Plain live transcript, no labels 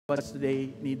us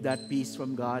today need that peace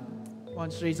from God? Come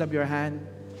on, raise up your hand.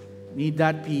 Need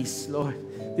that peace, Lord.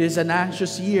 This is an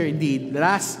anxious year indeed.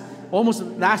 Almost the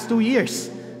last 2 years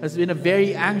has been a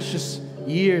very anxious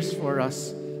years for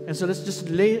us. And so let's just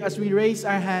as we raise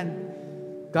our hand,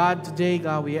 God, today,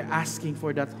 God, we are asking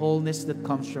for that wholeness that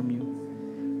comes from you.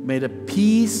 May the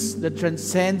peace that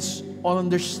transcends all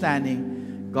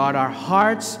understanding guard our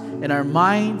hearts and our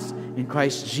minds in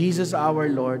Christ Jesus our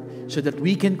Lord, so that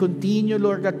we can continue,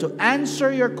 Lord God, to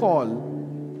answer your call,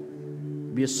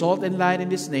 be a salt and light in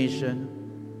this nation,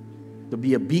 to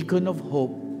be a beacon of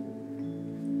hope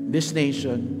in this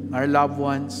nation, our loved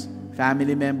ones,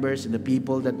 family members, and the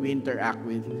people that we interact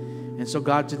with. And so,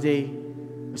 God, today,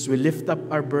 as we lift up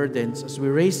our burdens, as we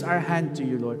raise our hand to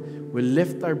you, Lord, we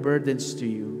lift our burdens to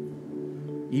you.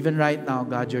 Even right now,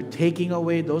 God, you're taking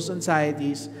away those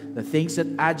anxieties, the things that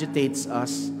agitates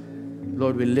us.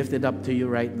 Lord, we lift it up to you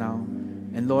right now.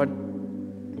 And Lord,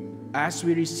 as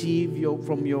we receive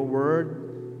from your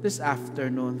word this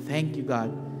afternoon, thank you,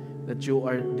 God, that you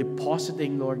are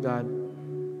depositing, Lord God,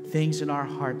 things in our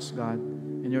hearts, God,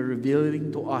 and you're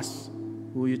revealing to us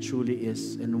who you truly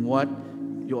is and what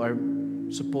you are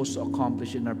supposed to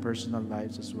accomplish in our personal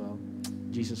lives as well.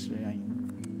 In Jesus' name.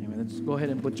 Amen. Let's go ahead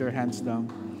and put your hands down.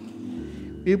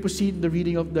 We'll proceed in the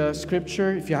reading of the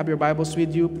scripture. If you have your Bibles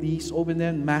with you, please open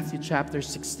them. Matthew chapter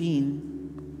 16,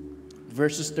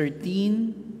 verses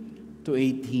 13 to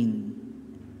 18.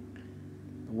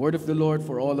 The word of the Lord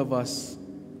for all of us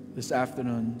this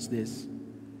afternoon is this.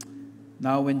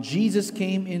 Now when Jesus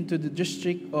came into the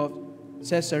district of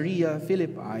Caesarea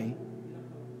Philippi,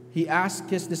 he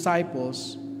asked his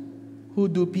disciples, "Who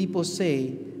do people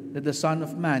say that the Son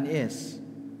of Man is?"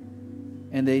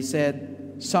 And they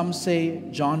said, "Some say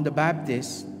John the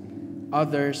Baptist,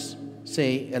 others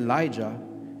say Elijah,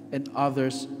 and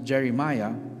others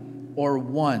Jeremiah, or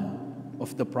one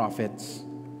of the prophets."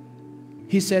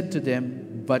 He said to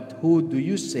them, "But who do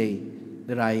you say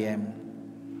that I am?"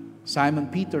 Simon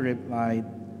Peter replied,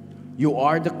 "You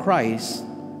are the Christ,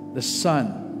 the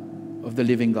Son of the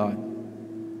living God."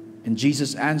 And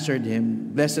Jesus answered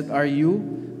him, "Blessed are you,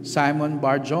 Simon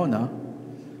Bar-Jonah,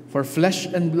 for flesh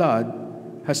and blood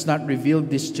has not revealed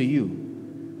this to you,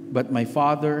 but my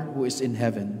Father who is in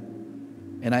heaven.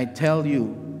 And I tell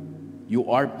you, you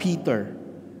are Peter,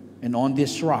 and on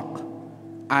this rock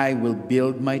I will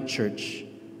build my church,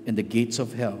 and the gates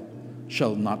of hell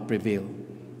shall not prevail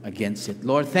against it."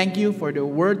 Lord, thank you for the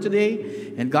word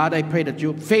today. And God, I pray that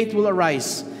your faith will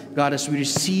arise, God, as we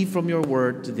receive from your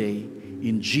word today.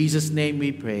 In Jesus' name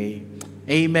we pray.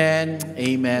 Amen.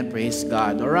 Amen. Praise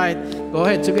God. All right. Go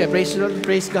ahead. Together.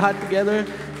 Praise God together.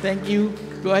 Thank you.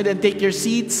 Go ahead and take your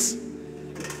seats.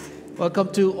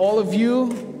 Welcome to all of you.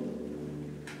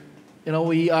 You know,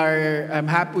 we are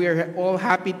all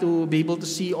happy to be able to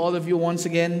see all of you once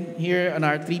again here on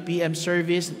our 3 p.m.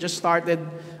 service. It just started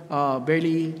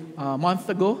barely a month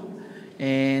ago.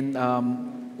 And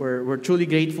we're truly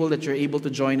grateful that you're able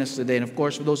to join us today. And of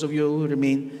course, for those of you who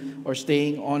remain or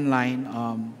staying online,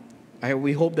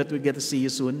 we hope that we get to see you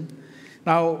soon.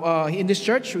 Now, in this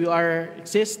church, we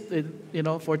exist,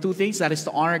 for two things. That is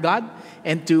to honor God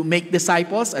and to make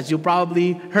disciples. As you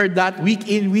probably heard that week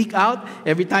in, week out.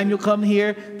 Every time you come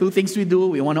here, two things we do.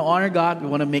 We want to honor God. We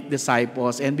want to make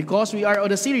disciples. And because we are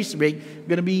on a series break,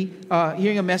 we're going to be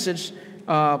hearing a message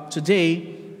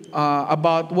today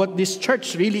about what this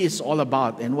church really is all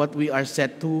about and what we are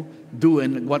set to do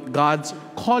and what God's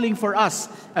calling for us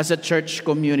as a church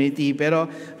community. Pero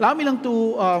allow me lang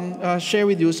to share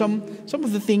with you some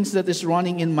of the things that is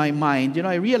running in my mind.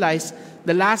 I realized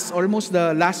almost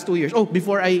the last 2 years.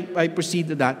 Before I proceed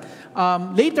to that,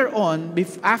 later on,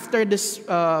 after this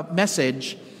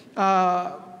message,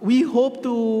 we hope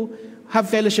to have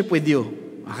fellowship with you.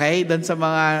 Okay? Dan sa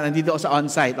mga nandito sa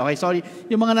on-site. Okay, sorry.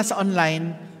 Yung mga nasa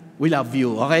online, we love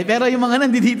you. Okay? Pero yung mga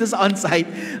nandito sa on-site,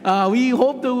 we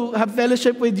hope to have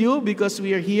fellowship with you because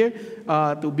we are here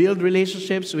to build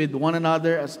relationships with one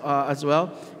another as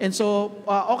well. And so,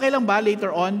 okay lang ba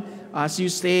later on, as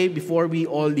you stay before we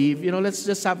all leave, let's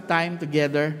just have time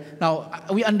together. Now,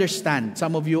 we understand.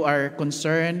 Some of you are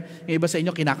concerned. Yung iba sa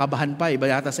inyo kinakabahan pa.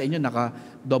 Iba yata sa inyo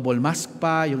naka-double mask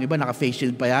pa. Yung iba naka-face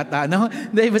shield pa yata. No?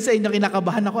 Iba sa inyo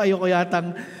kinakabahan ako. Ayoko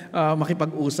yatang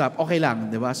makipag-usap. Okay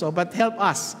lang, di ba? So, but help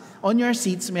us. On your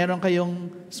seats, meron kayong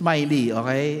smiley.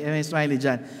 Okay? May smiley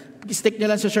dyan. Stick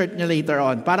nyo lang sa shirt nyo later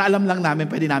on. Para alam lang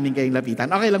namin, pwede namin kayong lapitan.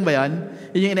 Okay lang ba yan?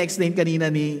 Yun yung ina-explain kanina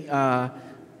ni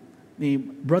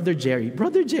Brother Jerry.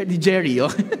 Jerry,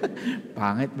 oh.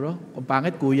 Pangit, bro. Kung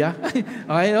pangit, kuya.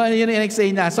 Okay, yun yung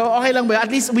in-explain na. So, okay lang ba? At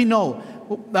least we know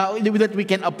that we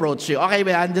can approach you. Okay,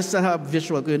 man, just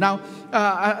visual. Now,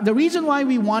 the reason why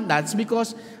we want that is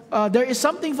because there is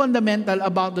something fundamental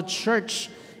about the church.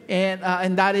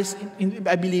 And that is,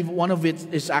 I believe, one of it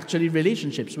is actually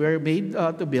relationships. We're made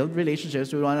to build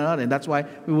relationships with one another. And that's why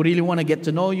we really want to get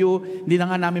to know you. Hindi na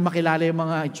nga namin makilala yung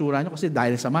mga itsura nyo kasi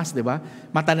dahil sa mask, di ba?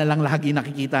 Mata na lang lagi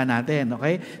nakikita natin,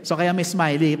 okay? So kaya may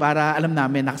smiley para alam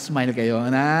namin nakasmile kayo.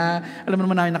 Alam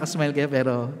naman namin nakasmile kayo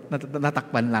pero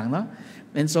natakpan lang, no?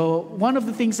 And so one of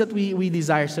the things that we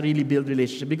desire is to really build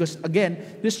relationships. Because again,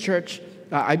 this church,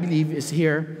 I believe, is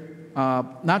here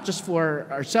not just for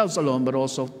ourselves alone, but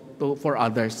also for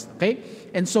others. Okay?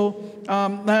 And so,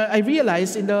 I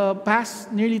realized in the past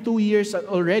nearly 2 years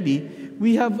already,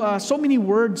 we have so many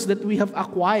words that we have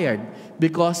acquired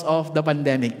because of the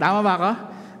pandemic. Tama ba ka?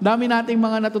 Dami nating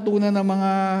mga natutunan ng mga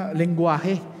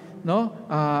lengguwahe. No?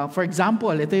 For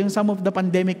example, ito yung some of the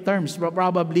pandemic terms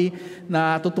probably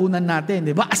natutunan natin.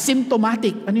 Di ba?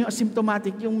 Asymptomatic. Ano yung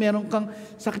asymptomatic? Yung meron kang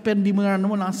sakit pero hindi mo na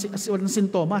naman walang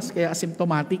sintomas, kaya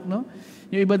asymptomatic. No?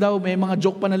 Yung iba daw, may mga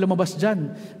joke pa na lumabas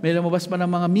dyan. May lumabas pa ng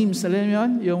mga memes. Alam mo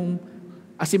yun? Yung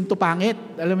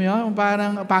asymptopangit. Alam mo yun?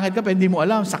 Parang pangit ka, pero hindi mo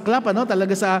alam. Saklap, ano?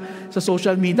 Talaga sa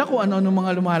social media kung ano-ano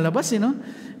mga lumalabas. You know?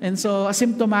 And so,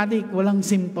 asymptomatic, walang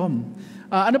symptom.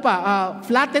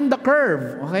 Flatten the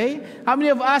curve. Okay? How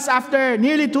many of us, after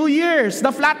nearly 2 years,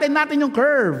 na-flatten natin yung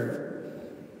curve?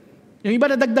 Yung iba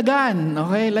nadagdagan.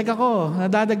 Okay? Like ako,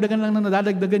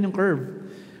 nadadagdagan yung curve.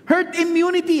 Herd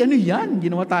immunity, ano yan?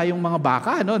 Ginawa tayong mga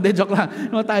baka, no? De, joke lang.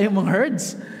 Ginawa tayong mga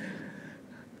herds.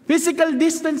 Physical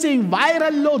distancing,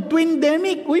 viral load,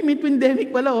 twindemic. Uy, may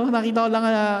twindemic pala, oh. Nakita ko lang,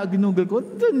 ginugol ko,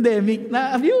 twindemic.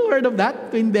 Have you heard of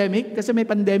that? Twindemic? Kasi may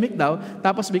pandemic daw.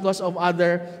 Tapos because of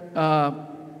other,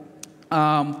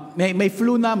 may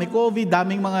flu na, may COVID,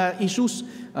 daming mga issues.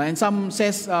 And some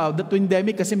says the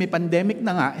twindemic kasi may pandemic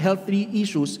na nga, health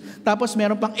issues. Tapos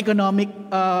meron pang economic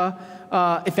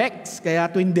effects.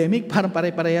 Kaya twindemic, parang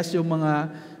pare-parehas yung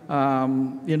mga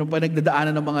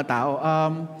panagdadaanan ng mga tao.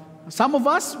 Some of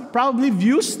us probably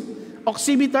used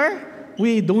oximeter.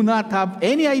 We do not have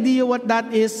any idea what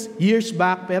that is years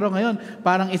back. Pero ngayon,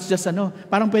 parang it's just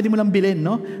parang pwede mo lang bilhin,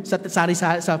 no?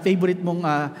 Sa favorite mong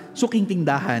suking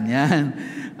tindahan. Yan.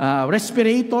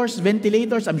 Respirators,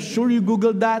 ventilators, I'm sure you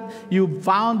Googled that. You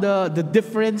found the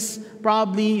difference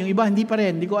probably. Yung iba, hindi pa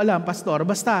rin. Hindi ko alam, pastor.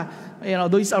 Basta,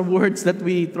 those are words that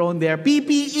we thrown there.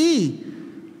 PPE.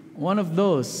 One of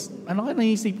those. Ano kaya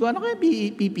naisip ko? Ano kaya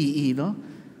PPE, no?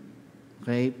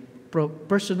 Okay,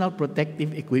 personal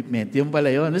protective equipment. Yung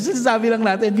pala yun. Sabi lang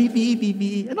natin,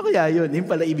 PPE. Ano kaya yun? Yung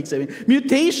pala ibig sabihin.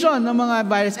 Mutation ng mga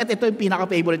virus. At ito yung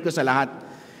pinaka-favorite ko sa lahat.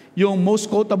 Yung most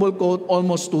quotable quote,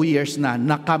 almost 2 years na,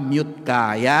 nakamute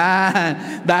ka.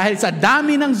 Yan. Dahil sa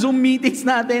dami ng Zoom meetings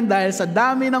natin, dahil sa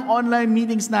dami ng online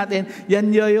meetings natin, yan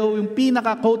yung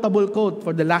pinaka-quotable quote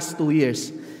for the last 2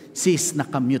 years. Sis,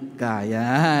 nakamute ka.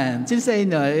 Yan. Sino sa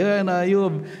inyo?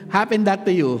 You've happened that to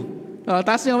you.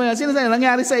 Taas nyo kami, sino sa'yo,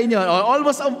 nangyari sa inyo?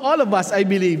 Almost all of us, I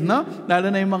believe, no?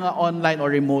 Lalo na yung mga online or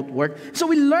remote work. So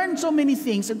we learned so many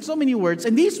things and so many words.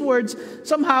 And these words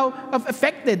somehow have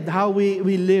affected how we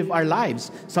live our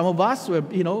lives. Some of us,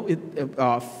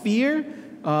 fear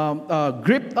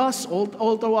gripped us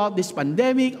all throughout this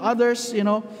pandemic. Others,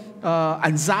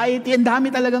 anxiety. And dami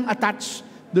talagang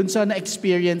attached dun sa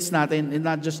na-experience natin, and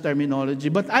not just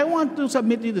terminology. But I want to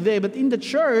submit to you today, but in the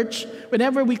church,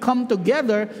 whenever we come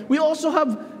together, we also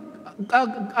have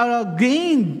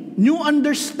gained new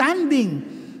understanding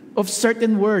of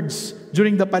certain words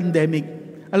during the pandemic.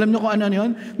 Alam niyo kung ano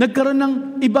yun? Nagkaroon ng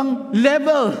ibang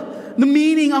level ng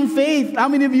meaning ang faith. How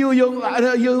many of you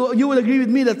will agree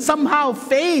with me that somehow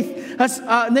faith has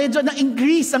medyo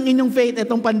na-increase ang inyong faith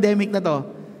itong pandemic na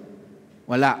to?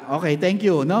 Wala. Okay, thank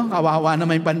you. No? Kawawa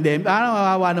naman yung pandemic.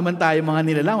 Kawawa naman tayo mga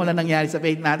nilalang. Wala nangyari sa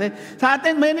faith natin. Sa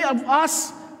atin, many of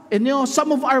us, and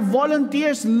some of our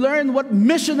volunteers learn what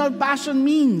missional passion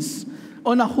means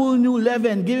on a whole new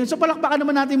level. So palakpakan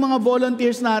naman natin mga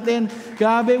volunteers natin.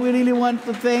 Grabe, we really want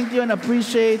to thank you and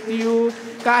appreciate you.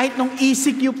 Kahit nung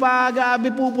ECQ pa, grabe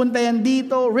pupunta yan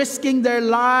dito, risking their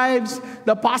lives,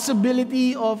 the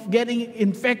possibility of getting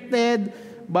infected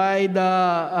by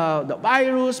the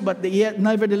virus, but yet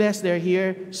nevertheless they're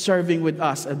here serving with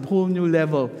us at a whole new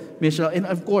level. And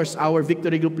of course, our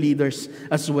victory group leaders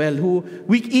as well, who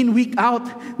week in, week out,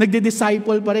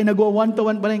 nagde-disciple pa rin,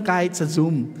 nag-one-to-one pa rin kahit sa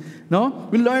Zoom.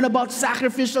 No? We learn about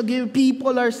sacrificial giving.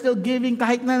 People are still giving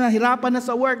kahit na nahirapan na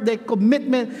sa work. Their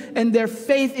commitment and their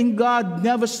faith in God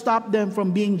never stopped them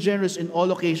from being generous in all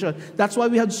occasions. That's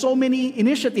why we had so many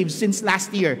initiatives since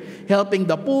last year. Helping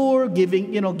the poor,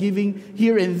 giving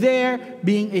here and there,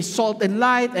 being a salt and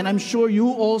light. And I'm sure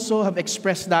you also have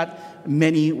expressed that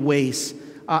many ways.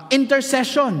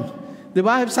 Intercession.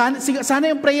 Diba? Sana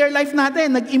yung prayer life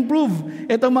natin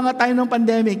nag-improve itong mga time ng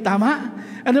pandemic. Tama?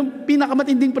 Anong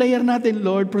pinakamatinding prayer natin?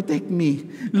 Lord, protect me.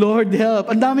 Lord,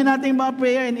 help. Ang dami natin mga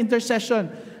prayer and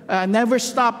intercession. Never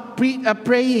stop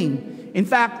praying. In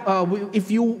fact,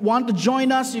 if you want to join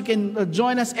us, you can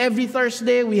join us every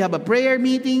Thursday. We have a prayer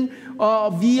meeting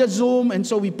via Zoom, and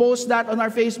so we post that on our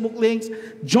Facebook links.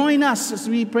 Join us as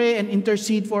we pray and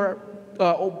intercede for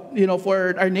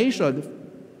our nation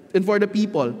and for the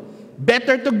people.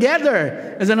 Better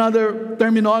together is another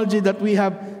terminology that we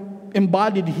have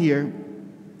embodied here.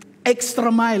 Extra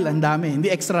mile, ang dami. Hindi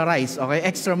extra rice, okay?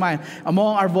 Extra mile.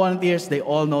 Among our volunteers, they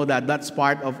all know that. That's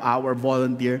part of our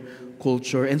volunteer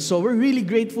culture. And so we're really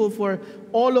grateful for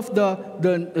all of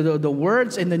the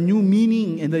words and the new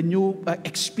meaning and the new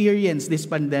experience this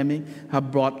pandemic have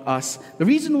brought us. The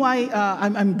reason why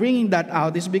I'm bringing that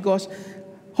out is because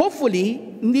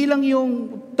hopefully, hindi lang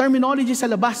yung terminology sa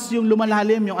labas yung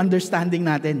lumalalim yung understanding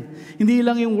natin. Hindi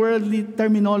lang yung worldly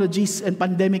terminologies and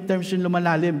pandemic terms yung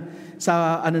lumalalim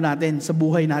sa sa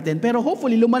buhay natin. Pero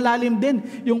hopefully lumalalim din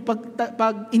yung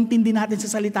pag-intindi natin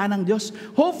sa salita ng Diyos.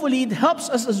 Hopefully it helps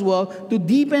us as well to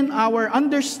deepen our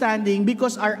understanding,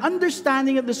 because our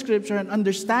understanding of the Scripture and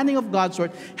understanding of God's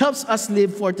Word helps us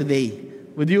live for today.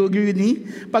 Would you agree with me?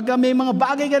 Pagka may mga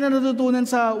bagay ka na natutunan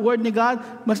sa Word ni God,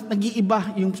 mas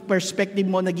nag-iiba yung perspective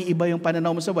mo, nag-iiba yung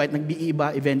pananaw mo sa buhay,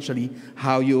 nag-iiba eventually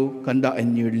how you conduct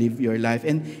and you live your life.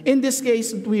 And in this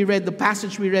case, the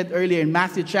passage we read earlier in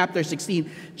Matthew chapter 16,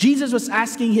 Jesus was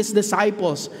asking His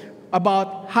disciples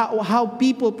about how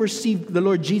people perceive the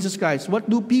Lord Jesus Christ. What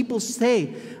do people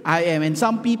say I am? And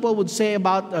some people would say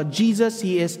about Jesus,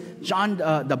 He is John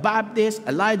the Baptist,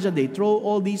 Elijah. They throw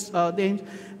all these things.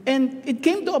 And it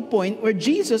came to a point where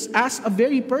Jesus asked a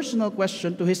very personal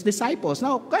question to His disciples.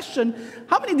 Now, question,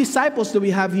 how many disciples do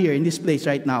we have here in this place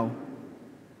right now?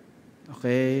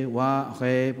 Okay,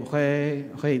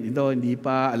 ito, hindi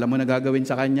pa. Alam mo na gagawin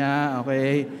sa Kanya.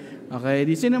 Okay,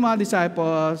 di sino mga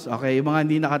disciples? Okay, yung mga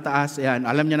hindi nakataas, yan,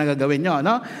 alam niya na gagawin nyo,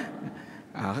 no?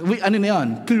 Ano na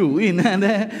yun? Clue in.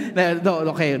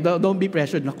 Okay, don't be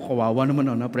pressured. Kawawa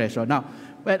naman, no pressure. Now,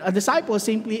 but a disciple is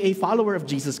simply a follower of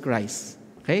Jesus Christ.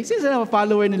 Okay? Sino na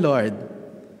follower ni Lord?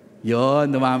 Yun,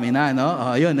 dumami na,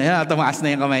 no? Yun, tumaas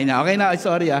na yung kamay niya. Okay na,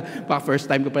 sorry first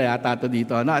time ko pa yata ito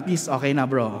dito. No? At least, okay na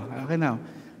bro. Okay na.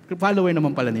 Follower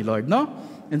naman pala ni Lord, no?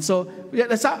 And so,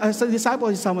 as a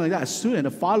disciple is someone like that, a student,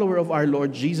 a follower of our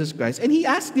Lord Jesus Christ. And He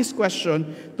asked this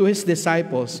question to His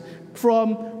disciples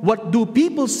from, what do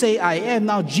people say I am?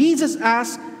 Now, Jesus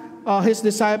asked His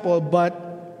disciple, but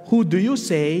who do you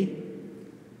say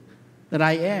that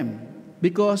I am?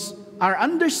 Because our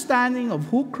understanding of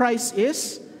who Christ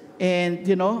is and,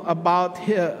 about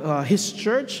His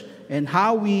church and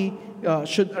how we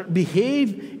should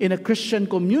behave in a Christian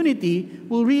community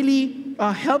will really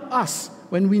help us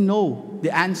when we know the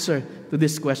answer to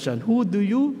this question. Who do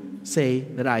you say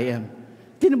that I am?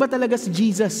 Sino ba talaga si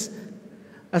Jesus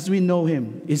as we know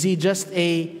Him? Is He just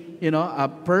a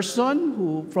person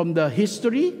who from the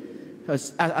history,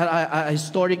 a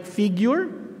historic figure,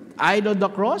 idol of the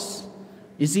cross?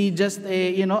 Is He just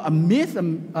a myth,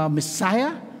 a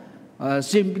Messiah?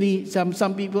 Simply,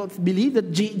 some people believe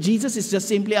that Jesus is just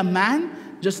simply a man,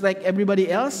 just like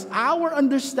everybody else. Our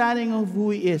understanding of who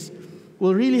He is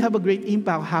will really have a great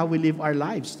impact how we live our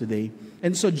lives today.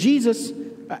 And so Jesus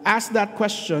asked that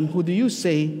question, who do you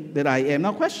say that I am?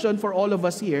 Now, question for all of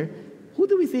us here, who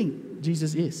do we think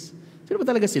Jesus is? Sino ba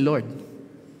talaga si Lord?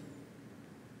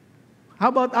 How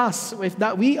about us? If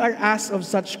that we are asked of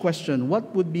such question,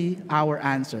 what would be our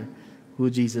answer?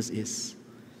 Who Jesus is?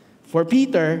 For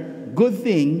Peter, good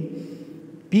thing,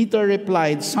 Peter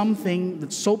replied something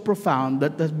that's so profound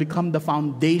that has become the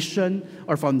foundation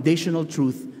or foundational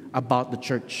truth about the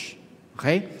church.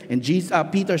 Okay? And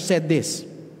Peter said this.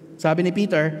 Sabi ni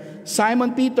Peter,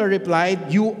 Simon Peter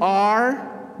replied, you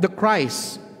are the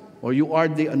Christ, or you are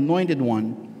the anointed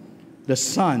one, the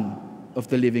Son of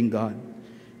the living God.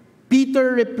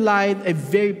 Peter replied a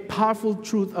very powerful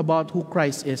truth about who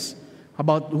Christ is,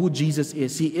 about who Jesus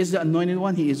is. He is the anointed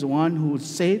one. He is the one who is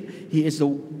saved. He is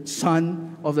the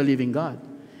Son of the living God.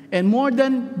 And more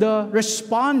than the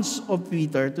response of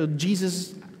Peter to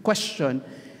Jesus' question,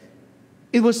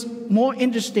 it was more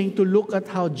interesting to look at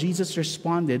how Jesus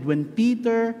responded when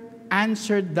Peter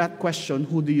answered that question,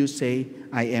 who do you say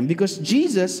I am? Because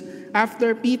Jesus,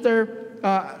 after Peter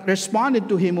responded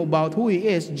to him about who he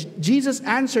is, Jesus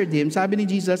answered him. Sabi ni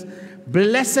Jesus,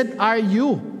 "Blessed are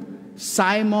you,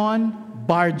 Simon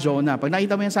Bar-Jonah." Pag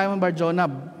nakita mo yung Simon Bar-Jonah,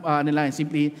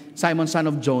 simply Simon son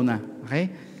of Jonah.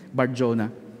 Okay? Bar-Jonah.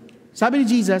 Sabi ni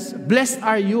Jesus, "Blessed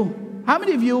are you." How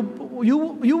many of you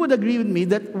would agree with me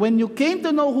that when you came to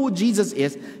know who Jesus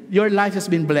is, your life has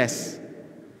been blessed?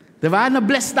 Diba?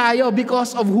 Na-bless tayo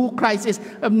because of who Christ is.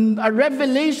 A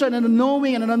revelation and a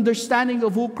knowing and an understanding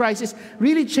of who Christ is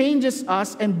really changes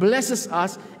us and blesses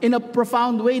us in a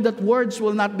profound way that words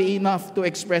will not be enough to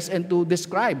express and to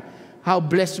describe how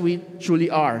blessed we truly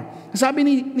are. Sabi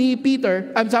ni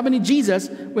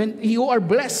Jesus, when you are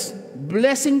blessed,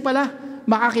 blessing pala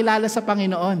makakilala sa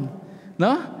Panginoon.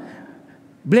 No?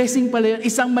 Blessing pala yun.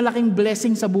 Isang malaking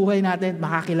blessing sa buhay natin,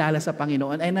 makakilala sa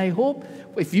Panginoon. And I hope,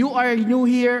 if you are new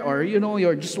here, or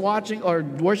you're just watching or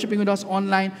worshiping with us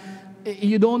online,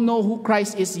 you don't know who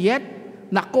Christ is yet,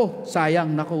 nako,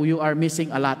 sayang, nako, you are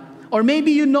missing a lot. Or maybe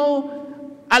you know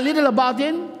a little about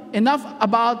Him, enough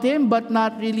about Him, but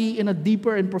not really in a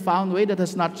deeper and profound way that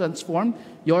has not transformed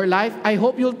your life. I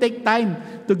hope you'll take time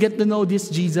to get to know this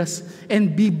Jesus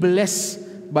and be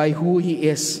blessed by who He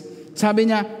is.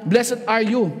 Sabi niya, "Blessed are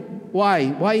you."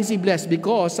 Why? Why is He blessed?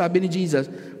 Because, sabi ni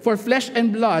Jesus, "For flesh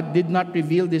and blood did not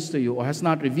reveal this to you," or has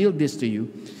not revealed this to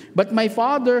you, "but my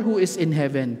Father who is in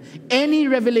heaven." Any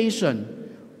revelation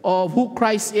of who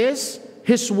Christ is,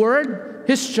 His Word,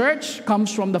 His church,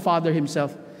 comes from the Father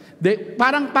Himself.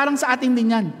 Parang sa ating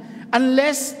din yan.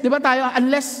 Unless, di ba tayo,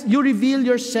 unless you reveal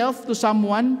yourself to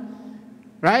someone,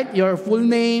 right? Your full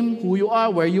name, who you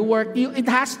are, where you work. You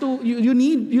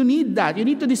need that. You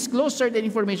need to disclose certain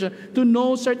information to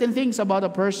know certain things about a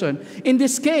person. In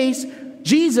this case,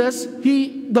 Jesus,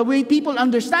 the way people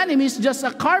understand Him is just a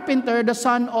carpenter, the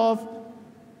son of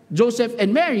Joseph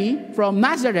and Mary from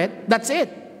Nazareth. That's it.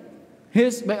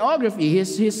 His biography,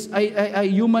 his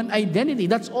human identity.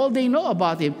 That's all they know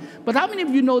about Him. But how many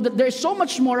of you know that there's so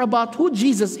much more about who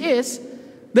Jesus is?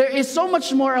 There is so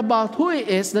much more about who He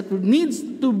is that needs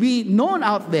to be known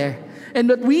out there and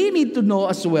that we need to know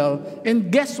as well.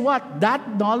 And guess what?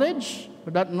 That knowledge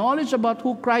about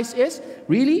who Christ is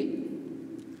really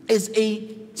is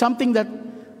something that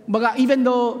even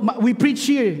though we preach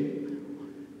here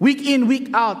week in,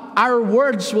 week out, our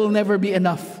words will never be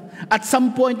enough. At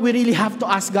some point, we really have to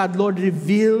ask God, Lord,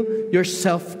 reveal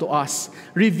yourself to us.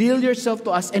 Reveal yourself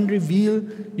to us and reveal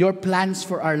your plans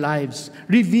for our lives.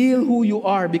 Reveal who you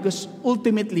are, because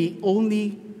ultimately,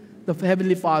 only the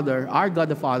Heavenly Father, our God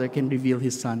the Father, can reveal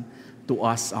His Son to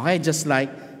us. Okay, just like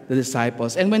the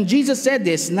disciples. And when Jesus said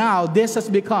this, now this has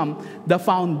become the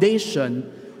foundation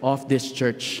of this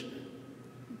church.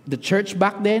 The church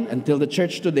back then until the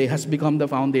church today has become the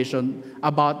foundation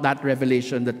about that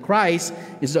revelation that Christ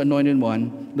is the anointed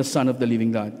one, the Son of the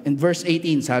living God. In verse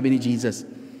 18, sabi ni Jesus,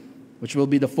 which will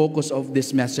be the focus of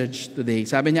this message today.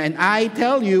 Sabi niya, "And I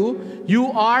tell you,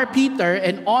 you are Peter,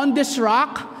 and on this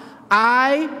rock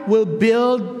I will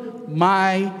build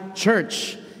my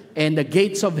church, and the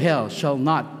gates of hell shall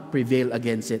not prevail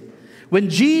against it." When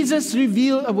Jesus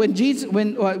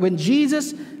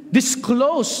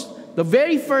disclosed the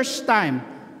very first time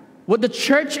what the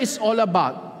church is all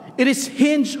about, it is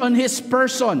hinged on His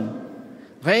person.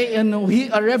 Okay? And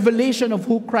a revelation of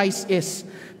who Christ is.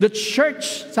 The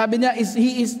church, sabi niya,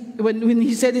 when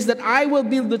He said this, that I will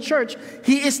build the church,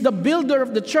 He is the builder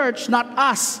of the church, not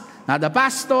us. Not the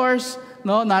pastors,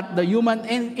 no, not the human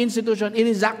institution. It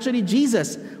is actually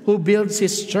Jesus who builds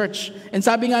His church. And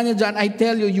sabi nga niya dyan, I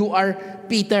tell you, you are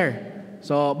Peter.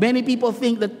 So many people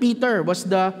think that Peter was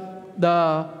the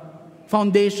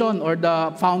foundation or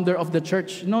the founder of the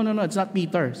church. No, it's not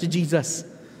Peter. It's Jesus.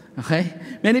 Okay?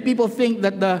 Many people think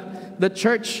that the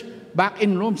church back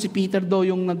in Rome, si Peter daw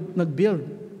yung nag-build.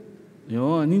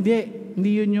 Yun, hindi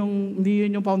yun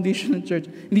yung foundation ng church.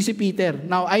 Hindi si Peter.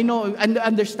 Now, I know and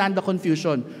understand the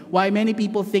confusion. Why many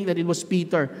people think that it was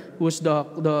Peter who was the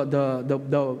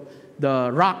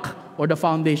rock or the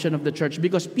foundation of the church.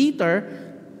 Because Peter,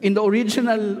 in the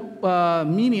original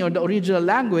meaning or the original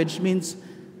language, means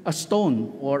a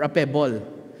stone or a pebble.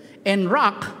 And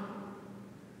rock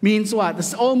means what?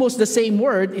 It's almost the same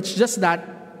word. It's just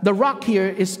that the rock here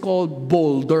is called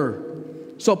boulder.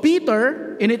 So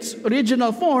Peter, in its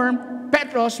original form,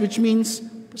 Petros, which means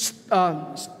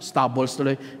stubbles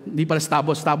tuloy. Hindi pala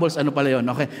stubbles, ano pala yun?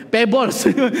 Okay. Pebbles.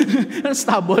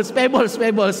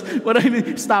 Pebbles. What I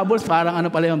mean, stubbles, parang ano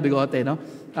pala yung bigote, no?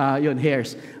 Yun,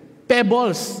 hairs.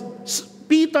 Pebbles.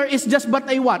 Peter is just but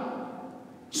a what?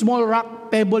 Small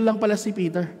rock. Pebble lang pala si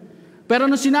Peter. Pero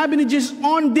nung sinabi ni Jesus,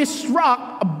 on this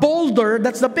rock, a boulder,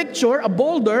 that's the picture, a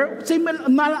boulder,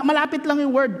 malapit lang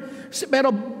yung word.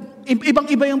 Pero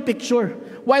ibang-iba yung picture.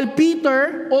 While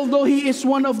Peter, although he is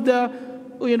one of the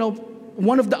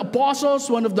apostles,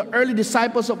 one of the early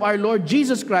disciples of our Lord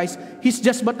Jesus Christ, he's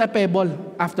just but a pebble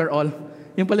after all.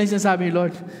 Yung pala yung sinasabi ni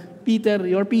Lord, Peter,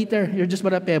 you're just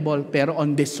but a pebble. Pero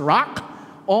on this rock,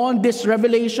 on this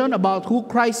revelation about who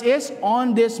Christ is,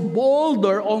 on this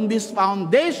boulder, on this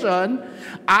foundation,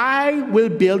 I will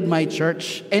build my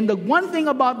church. And the one thing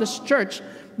about this church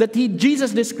that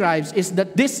Jesus describes is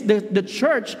that the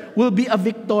church will be a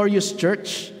victorious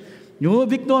church. Yung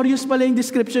victorious pala yung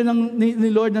description ni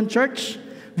Lord ng church.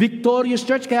 Victorious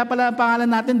church, kaya pala ang pangalan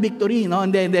natin Victory, no?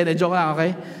 Hindi, joke lang,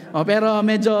 okay? Pero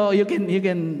medyo you can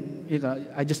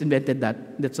I just invented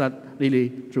that. That's not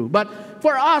really true. But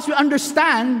for us, we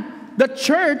understand that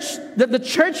the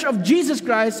church of Jesus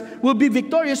Christ will be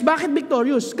victorious. Bakit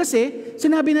victorious? Kasi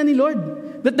sinabi na ni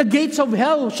Lord that the gates of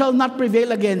hell shall not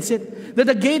prevail against it.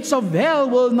 That the gates of hell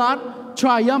will not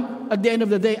triumph at the end of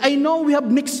the day. I know we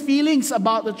have mixed feelings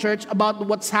about the church, about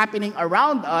what's happening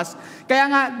around us.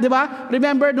 Kaya nga, di ba?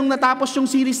 Remember nung natapos yung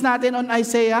series natin on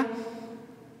Isaiah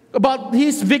about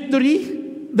his victory,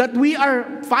 that we are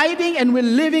fighting and we're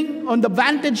living on the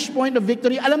vantage point of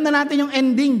victory. Alam na natin yung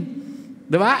ending.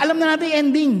 Di ba? Alam na natin yung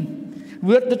ending.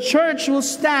 The church will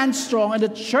stand strong and the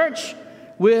church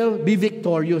will be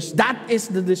victorious. That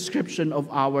is the description of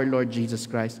our Lord Jesus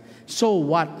Christ. So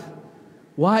what?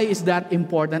 Why is that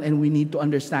important? And we need to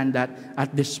understand that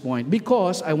at this point.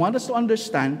 Because I want us to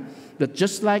understand that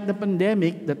just like the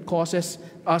pandemic that causes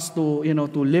us to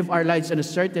live our lives in a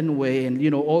certain way, and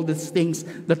all these things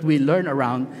that we learn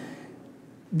around,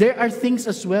 there are things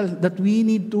as well that we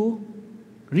need to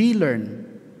relearn.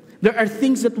 There are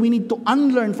things that we need to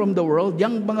unlearn from the world.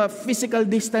 Yung mga physical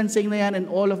distancing na yan and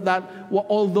all of that,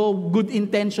 although good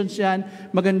intentions yan,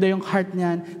 maganda yung heart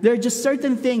niyan, there are just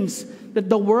certain things that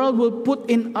the world will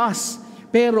put in us.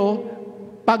 Pero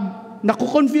pag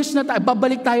nakukonfuse na tayo,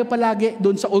 babalik tayo palagi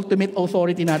doon sa ultimate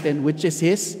authority natin, which is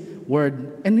His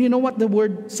Word. And you know what the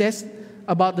Word says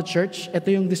about the church? Ito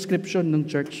yung description ng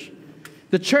church.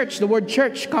 The word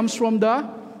church comes from the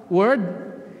word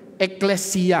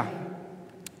ecclesia,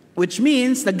 which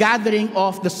means the gathering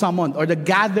of the summoned, or the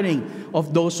gathering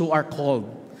of those who are called.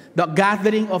 The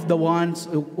gathering of the ones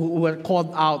who were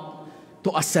called out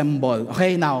to assemble.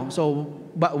 Okay, now, so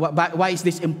why is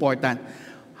this important?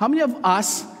 How many of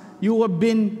us, you have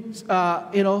been,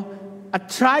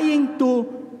 trying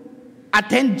to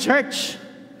attend church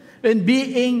and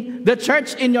being the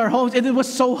church in your homes, and it was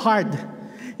so hard.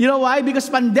 You know why? Because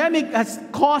pandemic has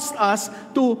caused us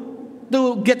to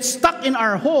get stuck in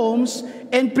our homes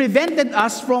and prevented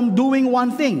us from doing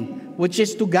one thing, which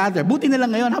is to gather. Buti na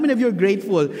lang ngayon, how many of you are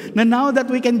grateful na now that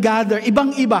we can gather,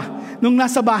 ibang-iba nung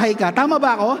nasa bahay ka? Tama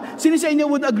ba ako? Sino sa inyo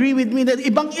would agree with me that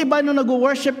ibang-iba nung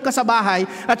nag-worship ka sa bahay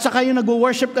at saka yung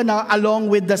nag-worship ka na along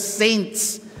with the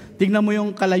saints? Tingnan mo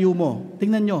yung kalayo mo.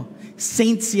 Tingnan nyo.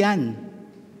 Saints yan.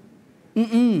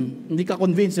 Hindi ka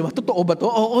convinced. Diba? Totoo ba to?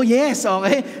 Oo, yes.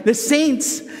 Okay. The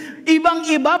saints.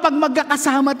 Ibang-iba pag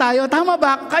magkakasama tayo. Tama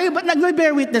ba? Kayo ba,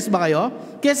 nag-bear witness ba kayo?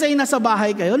 Kesa yung nasa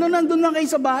bahay kayo. No, nandun lang kayo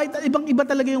sa bahay. Ibang-iba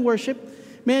talaga yung worship.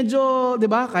 Medyo, di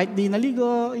ba, kahit di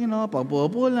naligo,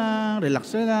 paupo lang,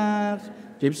 relax,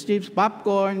 chips,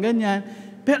 popcorn, ganyan.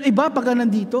 Pero iba pag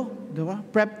nandito, di ba?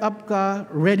 Prepped up ka,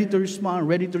 ready to respond,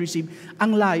 ready to receive.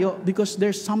 Ang layo, because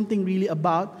there's something really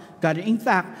about God. In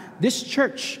fact, this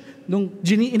church, nung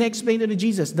in-explain to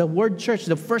Jesus, the word church,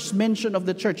 the first mention of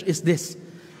the church is this.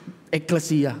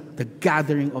 Ecclesia, the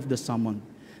gathering of the summoned,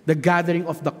 the gathering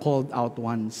of the called out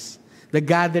ones, the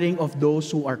gathering of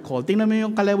those who are called. Tingnan mo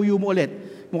yung kalayo mo ulit.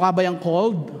 Mukha ba yung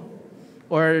called?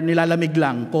 Or nilalamig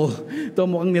lang? Ito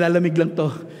mukhang nilalamig lang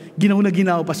to. Ginaw na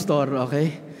ginaw, pastor,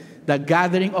 okay? The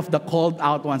gathering of the called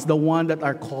out ones, the one that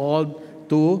are called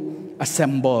to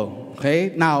assemble.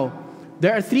 Okay? Now,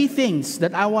 there are three things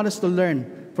that I want us to learn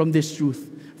from this truth.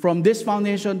 From this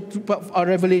foundation, a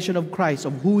revelation of Christ,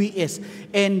 of who He is,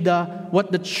 and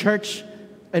what the church,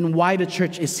 and why the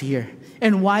church is here.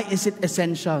 And why is it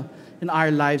essential in our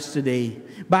lives today?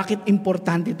 Bakit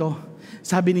importante ito?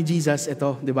 Sabi ni Jesus,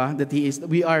 ito, di ba? That He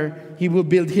will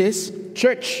build His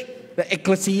church, the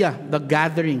ecclesia, the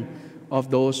gathering of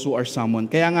those who are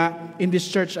summoned. Kaya nga, in this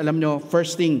church, alam nyo,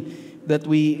 first thing that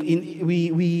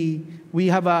we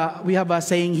have a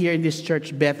saying here in this church,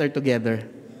 better together.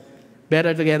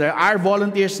 Better together. Our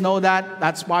volunteers know that.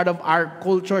 That's part of our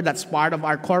culture. That's part of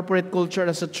our corporate culture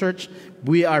as a church.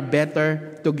 We are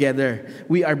better together.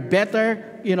 We are better,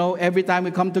 every time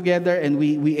we come together and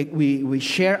we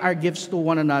share our gifts to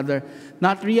one another.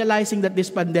 not realizing that this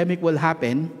pandemic will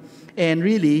happen, and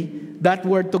really, that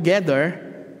word together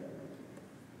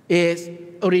is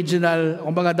original,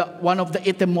 one of the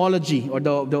etymology or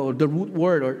the root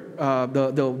word or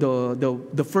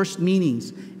the first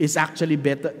meanings is actually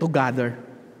better to gather.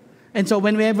 And so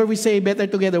whenever we say better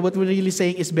together, what we're really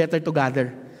saying is better to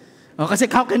gather. Kasi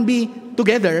how can be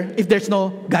together if there's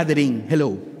no gathering?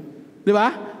 Hello. Di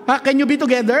ba? Can you be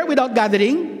together without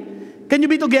gathering? Can you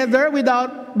be together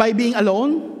by being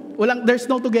alone? There's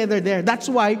no together there. That's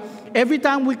why every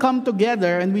time we come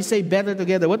together and we say better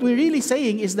together, what we're really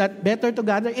saying is that better to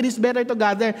gather, it is better to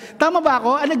gather. Tama ba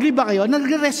ako? Agree ba kayo?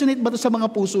 Nag-resonate ba to sa mga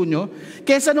puso nyo?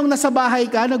 Kesa nung nasa bahay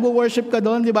ka, nag-worship ka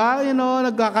doon, di ba?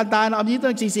 Nagkakantahan ka dito,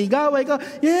 nagsisigaw, ka,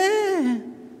 yeah!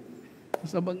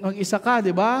 Mag-isa ka,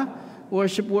 di ba?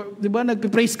 Worship, di ba?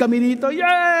 Nag-praise kami dito,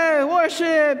 yeah!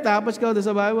 Worship! Tapos ka doon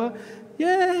sa bahay,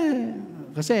 yeah!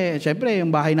 Kasi, syempre,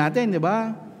 yung bahay natin, di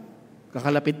ba?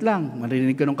 Kakalapit lang.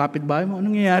 Marinig ka ng kapitbahay mo.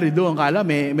 Anong nangyayari doon? Kala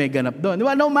may ganap doon. Di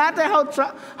ba? No matter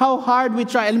how hard we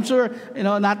try, I'm sure,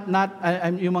 yung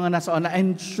mga nasa online,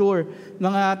 I'm sure,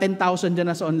 mga 10,000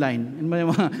 dyan nasa online. Yung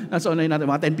mga nasa online natin,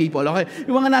 mga 10 people. Okay?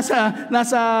 Yung mga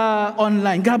nasa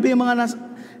online. Grabe yung mga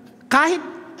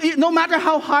no matter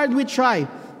how hard we try,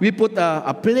 we put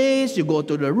a place, you go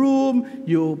to the room,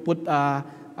 you put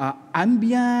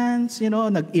ambience,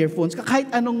 nag-earphones.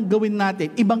 Kahit anong gawin natin,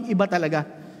 ibang-iba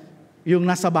talaga yung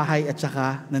nasa bahay at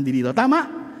saka nandito. Tama?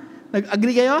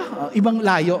 Nag-agree kayo? Ibang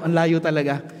layo. Ang layo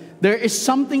talaga. There is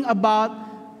something about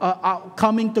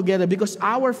coming together because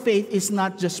our faith is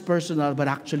not just personal but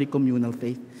actually communal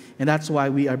faith. And that's why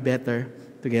we are better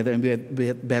together and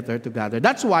better together.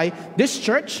 That's why this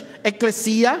church,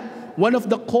 ecclesia, one of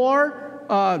the core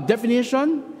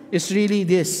definition is really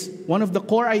this. One of the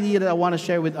core ideas that I want to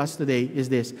share with us today is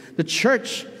this. The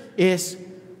church is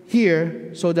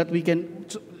here so that we can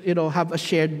have a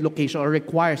shared location or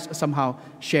requires somehow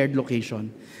shared location.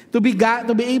 To be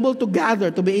able to gather,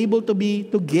 to be able to be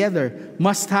together,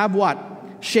 must have what?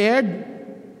 Shared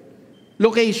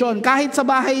location. Kahit sa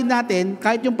bahay natin,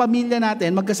 kahit yung pamilya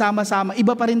natin, magkasama-sama,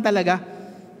 iba pa rin talaga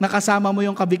nakasama mo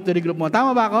yung ka-victory group mo. Tama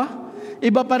ba ako?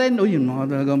 Iba pa rin, yun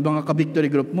mga ka-victory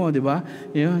group mo, di ba?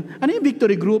 Yun. Ano yung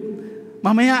victory group?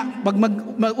 Mamaya, pag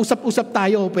mag-usap-usap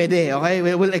tayo, pwede.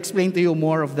 Okay? We'll explain to you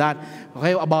more of that.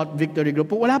 Okay? About victory group.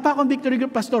 Wala pa akong victory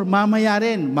group, Pastor. Mamaya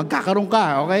rin. Magkakaroon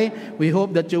ka. Okay? We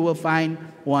hope that you will find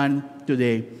one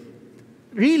today.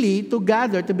 Really, to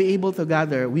be able to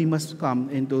gather, we must come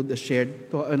into a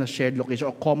shared location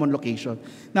or common location.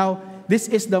 Now, this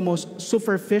is the most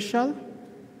superficial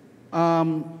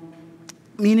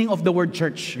meaning of the word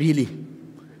church, really.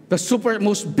 The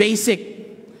most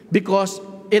basic, because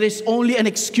it is only an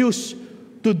excuse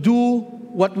to do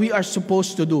what we are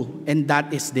supposed to do, and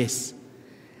that is this.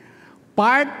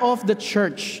 Part of the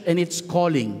church and its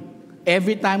calling,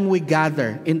 every time we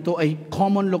gather into a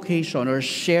common location or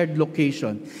shared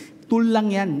location, tool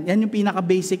lang yan. Yan yung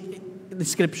pinaka-basic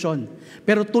description.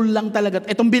 Pero tool lang talaga.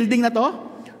 Itong building na to,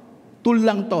 tool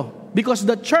lang to. Because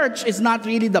the church is not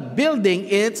really the building,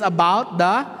 it's about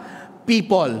the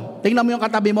people. Tingnan mo yung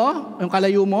katabi mo, yung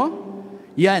kalayo mo,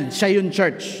 yan, siya yung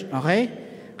church. Okay?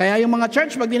 Kaya yung mga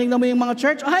church, pag dinignan mo yung mga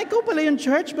church, ikaw pala yung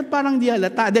church, ba't parang di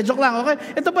halata? Joke lang,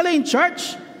 okay? Ito pala yung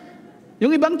church.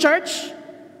 Yung ibang church,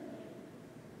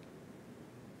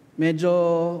 medyo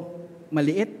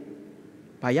maliit,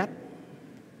 payat,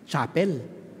 chapel.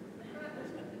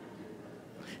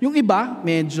 Yung iba,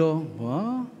 medyo,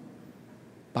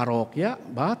 parokya,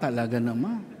 talaga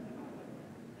naman.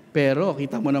 Pero,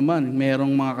 kita mo naman,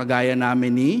 merong mga kagaya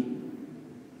namin ni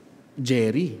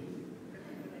Jerry,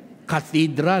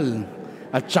 cathedral,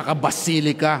 at saka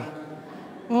basilica.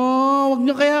 Wag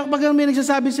nyo kaya, pag may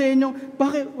nagsasabi sa inyo,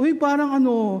 bakit, parang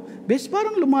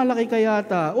parang lumalaki kaya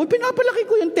yata. Pinapalaki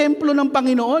ko yung templo ng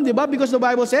Panginoon, di ba? Because the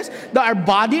Bible says that our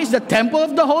body is the temple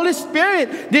of the Holy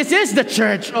Spirit. This is the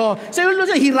church.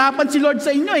 Hirapan si Lord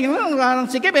sa inyo. Parang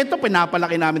sikip, ito,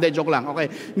 pinapalaki namin. Joke lang. Okay,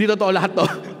 hindi totoo lahat to.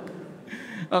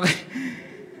 Okay.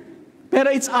 Pero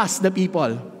it's us, the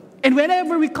people. And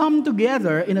whenever we come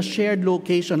together in a shared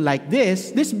location like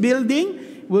this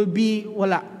building will be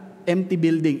empty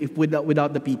building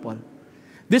without the people.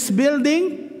 This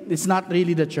building is not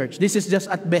really the church. This is just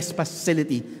at best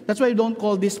facility. That's why we don't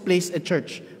call this place a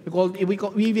church.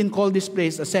 We even call this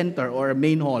place a center or a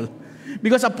main hall.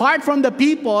 Because apart from the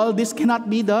people, this cannot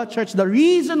be the church. The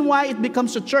reason why it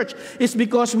becomes a church is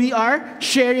because we are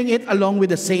sharing it along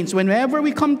with the saints. Whenever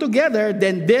we come together,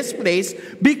 then this place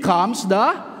becomes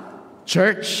the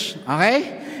church.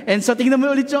 Okay? And so tingnan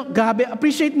mo ulit yung, gabi,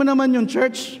 appreciate mo naman yung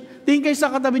church. Tingin kayo sa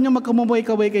katabi nyo,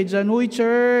 magkamabay-kabay kayo dyan. Uy,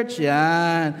 church!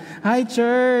 Yan. Hi,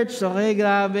 church! Okay,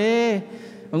 grabe.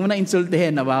 Huwag mo na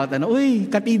insultihin about, uy,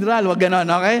 cathedral, wag ganon,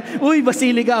 okay? Uy,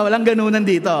 basilica, walang ganunan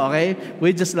dito, okay?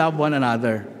 We just love one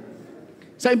another.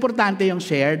 So, importante yung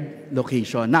shared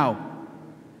location. Now,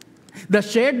 the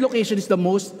shared location is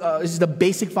the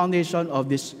basic foundation of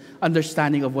this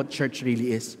understanding of what church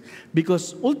really is.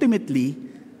 Because ultimately,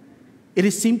 it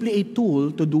is simply a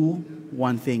tool to do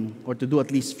one thing, or to do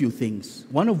at least few things.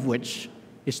 One of which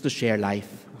is to share life.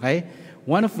 Okay?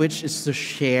 One of which is to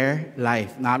share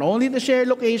life. Not only to share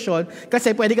location,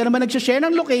 kasi pwede ka naman nag-share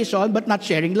ng location, but not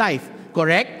sharing life.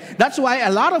 Correct? That's why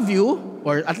a lot of you,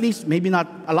 or at least maybe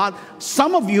not a lot,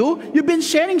 some of you, you've been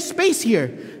sharing space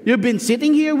here. You've been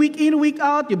sitting here week in, week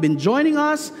out. You've been joining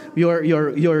us.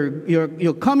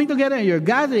 You're coming together and you're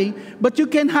gathering. But you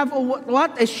can have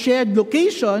a shared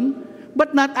location,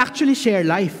 but not actually share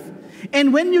life.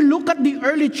 And when you look at the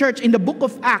early church in the book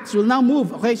of Acts, we'll now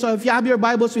move. Okay, so if you have your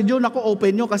Bibles with you,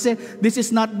 open nyo kasi this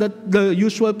is not the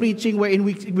usual preaching wherein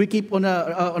we keep on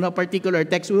a particular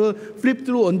text. We will flip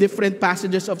through on different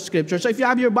passages of Scripture. So if you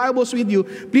have your Bibles with you,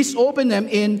 please open them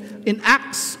in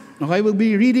Acts. Okay, we'll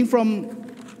be reading from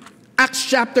Acts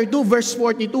chapter 2, verse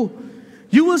 42.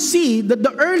 You will see that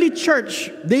the early church,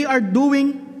 they are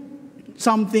doing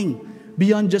something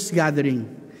beyond just gathering.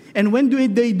 And when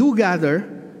they do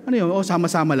gather,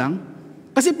 sama-sama lang.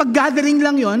 Kasi pag gathering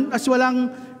lang yon, as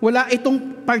wala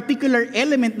itong particular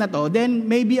element na to, then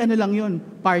maybe lang yun,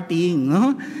 partying.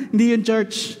 No? Hindi yun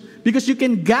church. Because you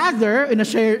can gather in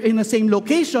a same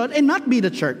location and not be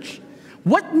the church.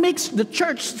 What makes the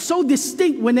church so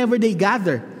distinct whenever they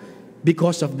gather?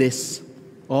 Because of this,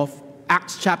 of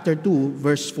Acts chapter 2,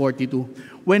 verse 42.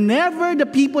 Whenever the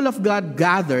people of God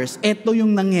gathers, ito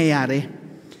yung nangyayari.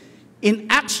 In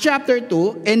Acts chapter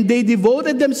 2, and they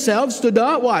devoted themselves to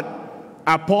the what?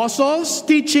 Apostles'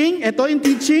 teaching. Ito yung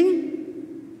teaching.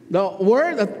 The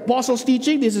word, apostles'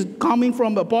 teaching. This is coming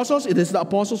from the apostles. It is the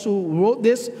apostles who wrote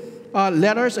this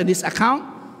letters and this account.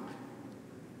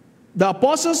 The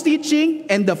apostles' teaching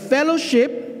and the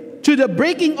fellowship to the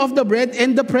breaking of the bread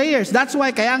and the prayers. That's why,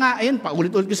 kaya nga, ayun,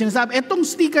 paulit-ulit ko sinasabi, etong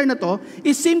sticker na to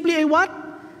is simply a what?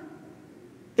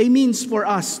 A means for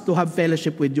us to have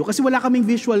fellowship with you. Kasi wala kaming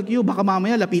visual cue. Baka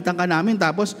mamaya lapitan ka namin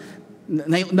tapos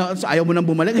ayaw mo nang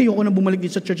bumalik. Ayoko nang bumalik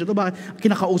dito sa church ito. Bakit?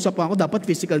 Kinakausap ako, dapat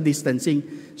physical distancing.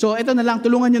 So ito na lang,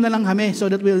 tulungan nyo na lang kami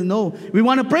so that we'll know. We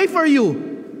want to pray for you.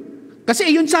 Kasi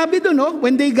yun sabi doon, no?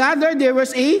 When they gathered, there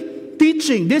was a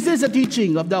teaching. This is a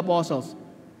teaching of the apostles.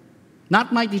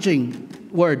 Not my teaching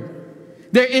word.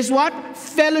 There is what?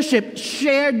 Fellowship.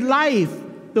 Shared life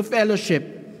to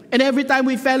fellowship. And every time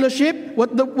we fellowship,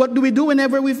 what do we do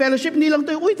whenever we fellowship? Hindi lang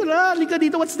to, uy, tara, halika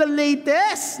dito, what's the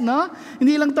latest? No?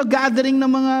 Hindi lang to gathering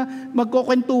ng mga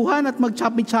magkukwentuhan at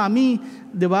magchami-chami,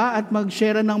 di ba? At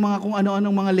mag-share ng mga kung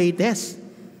ano-anong mga latest.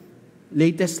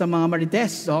 Latest na mga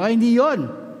marites. Okay, hindi yon.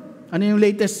 Ano yung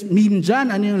latest meme dyan?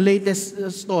 Ano yung latest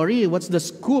story? What's the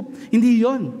scoop? Hindi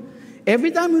yon.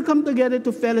 Every time we come together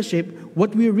to fellowship,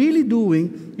 what we're really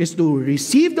doing is to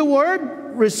receive the word,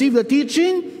 receive the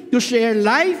teaching, to share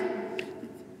life,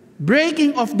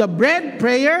 breaking of the bread,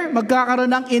 prayer, magkakaroon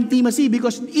ng intimacy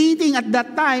because eating at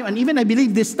that time, and even I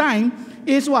believe this time,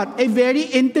 is what? A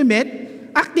very intimate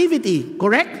activity.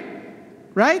 Correct?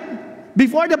 Right?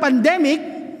 Before the pandemic,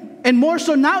 and more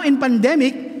so now in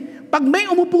pandemic, pag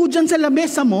may umupo dyan sa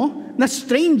lamesa mo na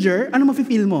stranger, ano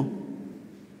mafe-feel mo?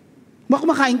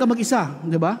 Kumakain ka mag-isa,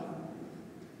 di ba?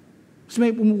 Tapos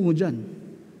may umupo dyan.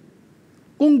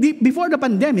 Kung before the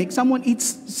pandemic, someone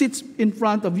sits in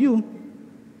front of you,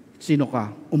 sino ka?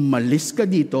 Umalis ka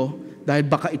dito dahil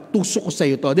baka itusok ko sa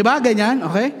iyo to. Di ba? Ganyan?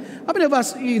 Okay?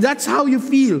 That's how you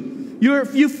feel.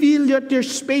 You feel that your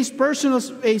space, personal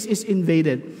space is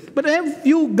invaded. But if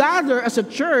you gather as a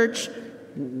church,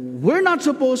 we're not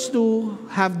supposed to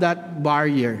have that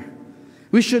barrier.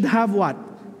 We should have what?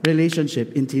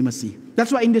 Relationship, intimacy. That's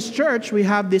why in this church, we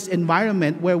have this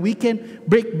environment where we can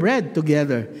break bread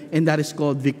together. And that is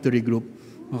called Victory Group.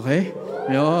 Okay?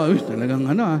 Talagang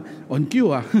on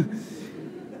cue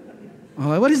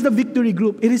Okay, what is the Victory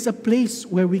Group? It is a place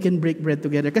where we can break bread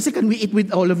together. Kasi can we eat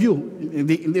with all of you?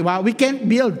 We can't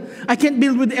build. I can't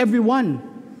build with everyone.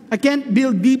 I can't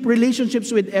build deep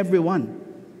relationships with everyone.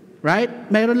 Right?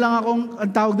 Mayroon lang akong,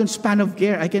 ang tawag doon, span of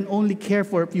care. I can only care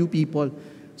for a few people.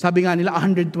 Sabi nga nila,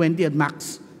 120 at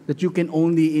max. That you can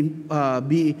only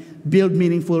build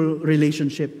meaningful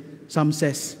relationship. Some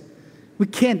says. We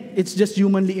can't. It's just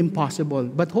humanly impossible.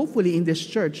 But hopefully in this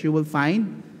church, you will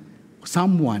find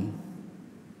someone.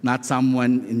 Not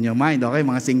someone in your mind, okay?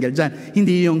 Mga single dyan.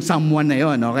 Hindi yung someone na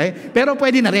yon, okay? Pero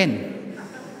pwede na rin.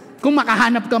 Kung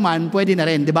makahanap ka man, pwede na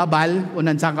rin. Di ba, Bal? O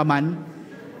nansang ka man?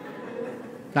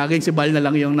 Laging si Bal na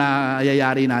lang yung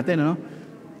nayayari natin, ano?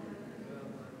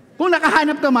 Kung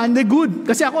nakahanap ka man, they're good.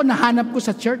 Kasi ako, nahanap ko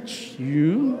sa church.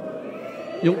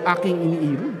 Yung aking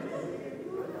iniiro.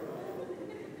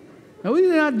 Now, we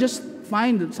did not just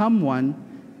find someone.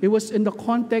 It was in the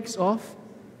context of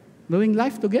doing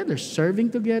life together,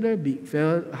 serving together,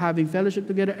 having fellowship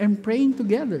together, and praying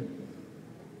together.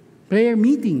 Prayer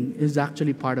meeting is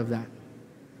actually part of that.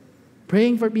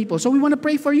 Praying for people. So we want to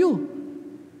pray for you.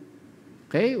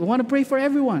 Okay? We want to pray for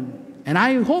everyone. And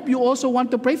I hope you also want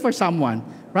to pray for someone.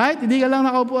 Right? Hindi ka lang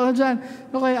nakaupo dyan.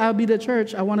 Okay, I'll be the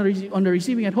church. I want to receive on the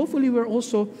receiving end. Hopefully, we're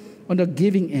also on the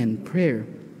giving end, prayer.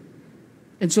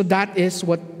 And so that is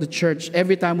what the church,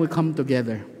 every time we come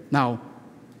together. Now,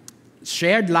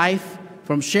 shared life,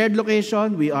 from shared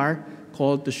location, we are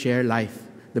called to share life.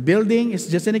 The building is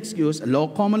just an excuse, a low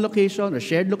common location, a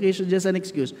shared location is just an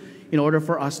excuse in order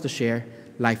for us to share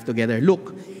life together.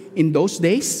 Look, in those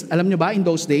days, alam nyo ba, in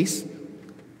those days,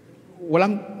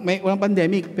 walang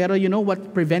pandemic, pero you know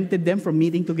what prevented them from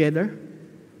meeting together?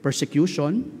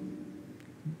 Persecution,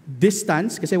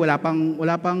 distance, kasi wala pang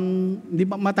hindi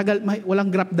pa matagal,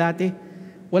 walang Grab dati.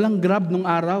 Walang Grab nung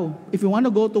araw. If you want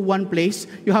to go to one place,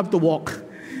 you have to walk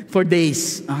for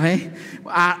days. Okay?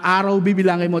 Araw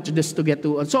bibilangin mo just to get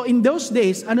to. So in those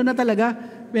days, ano na talaga,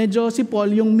 medyo si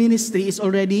Paul, yung ministry is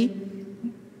already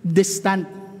distant.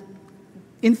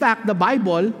 In fact, the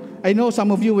Bible, I know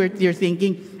some of you you're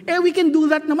thinking, we can do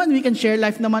that naman. We can share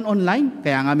life naman online.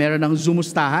 Kaya nga meron ng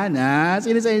Zoomustahan.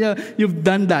 Sino sa inyo, you've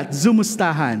done that.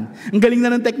 Zoomustahan. Ang galing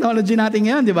na ng technology natin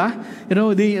ngayon, di ba? You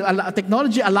know, the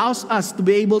technology allows us to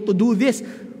be able to do this,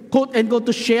 quote and quote,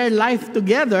 to share life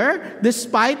together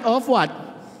despite of what?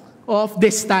 Of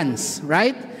distance,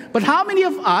 right? But how many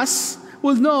of us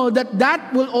will know that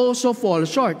that will also fall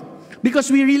short?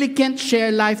 Because we really can't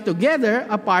share life together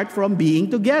apart from being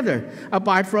together,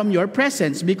 apart from your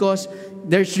presence, because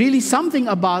there's really something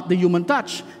about the human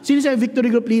touch. Sino sa victory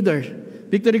group leader?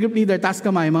 Victory group leader, taas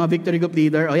kamay, mga victory group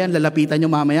leader. O yan, lalapitan nyo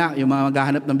mamaya, yung mga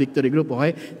maghahanap ng victory group,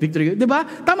 okay? Victory group. Diba?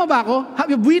 Tama ba ako?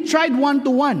 We tried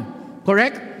one-to-one,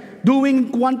 correct?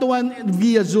 Doing one-to-one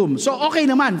via Zoom. So okay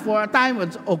naman, for a time,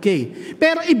 it's okay.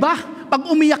 Pero iba, pag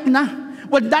umiyak na,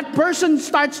 when that person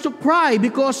starts to cry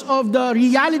because of the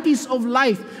realities of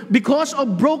life, because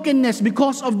of brokenness,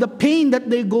 because of the pain that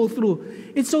they go through,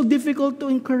 it's so difficult to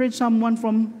encourage someone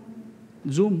from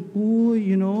Zoom.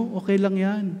 Uy, you know, okay lang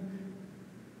yan.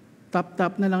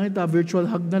 Tap-tap na lang ito, virtual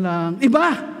hug na lang.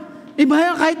 Iba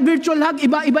yan, kahit virtual hug,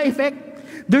 iba effect.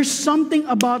 There's something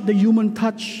about the human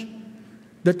touch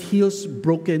that heals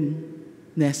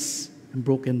brokenness and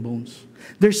broken bones.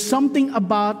 There's something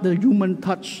about the human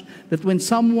touch that when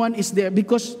someone is there,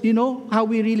 because you know how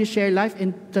we really share life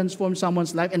and transform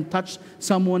someone's life and touch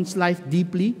someone's life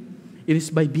deeply? It is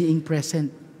by being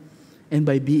present and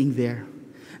by being there.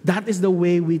 That is the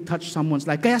way we touch someone's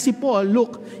life. Kaya si Paul,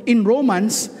 look, in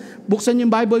Romans, buksan yung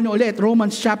Bible nyo ulit,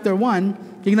 Romans chapter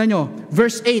 1, tingnan nyo,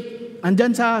 verse 8,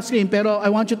 andyan sa screen, pero I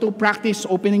want you to practice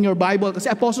opening your Bible kasi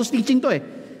apostles teaching to eh.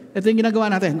 Ito yung ginagawa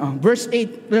natin. Verse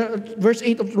 8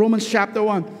 of Romans chapter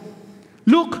 1.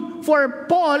 Look, for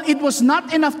Paul, it was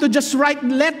not enough to just write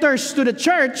letters to the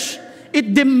church.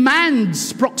 It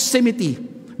demands proximity.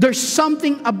 There's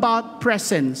something about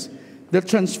presence that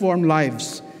transforms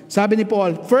lives. Sabi ni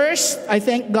Paul, first, I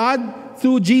thank God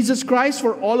through Jesus Christ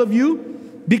for all of you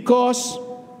because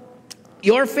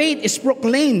your faith is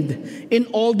proclaimed in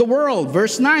all the world.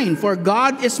 Verse 9, for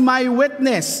God is my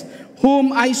witness,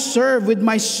 whom I serve with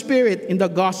my spirit in the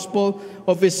gospel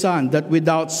of His Son, that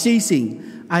without ceasing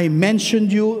I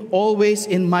mentioned you always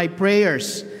in my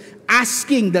prayers,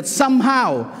 asking that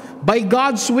somehow, by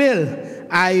God's will,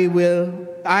 I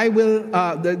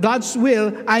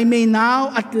may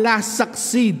now at last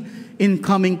succeed in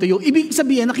coming to you. Ibig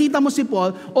sabihin, nakita mo si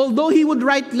Paul, although he would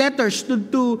write letters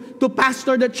to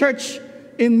pastor the church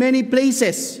in many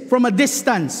places from a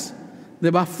distance,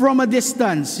 diba? From a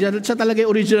distance. Siya talaga yung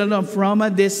original no? From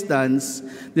a distance.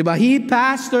 Diba? He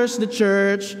pastors the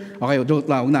church. Okay, don't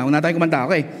lang. Una tayo kumanta.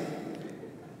 Okay.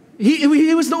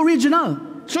 He was the original.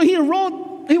 So he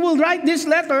will write these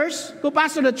letters to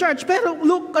pastor the church. Pero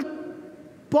look at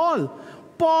Paul.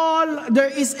 There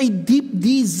is a deep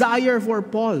desire for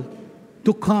Paul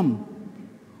to come.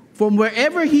 From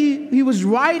wherever he was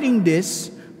writing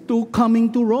this to coming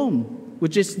to Rome.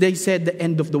 Which is, they said, the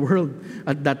end of the world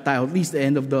at that time. At least the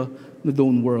end of the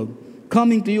known world.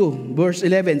 Coming to you. Verse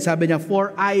 11, sabi niya,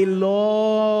 for I long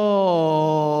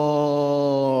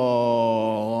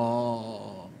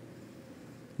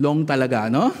talaga,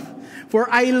 no? For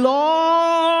I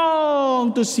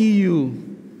long to see you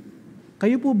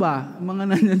Kayo po ba,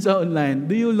 mga nandyan sa online,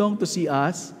 do you long to see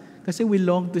us? Kasi we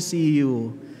long to see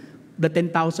you. The 10,000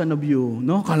 of you.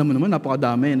 No? Kala mo naman,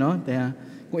 napakadami. No? Kaya,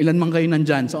 kung ilan man kayo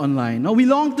nandyan sa online. No? We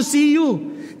long to see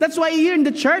you. That's why here in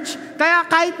the church, kaya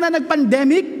kahit na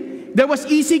nag-pandemic, there was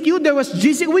ECQ, there was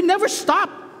GCQ, we never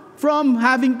stopped from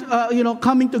having,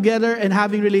 coming together and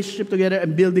having relationship together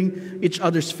and building each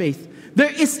other's faith. There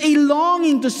is a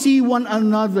longing to see one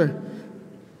another.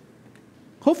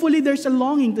 Hopefully, there's a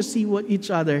longing to see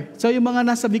each other. So, yung mga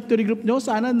nasa victory group nyo,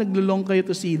 sana naglulong kayo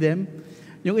to see them.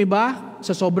 Yung iba,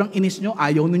 sa sobrang inis nyo,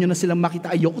 ayaw nyo na silang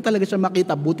makita. Ayoko talaga siya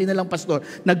makita. Buti na lang, pastor,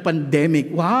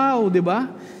 nag-pandemic. Wow, di ba?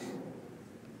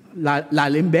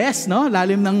 Lalim best, no?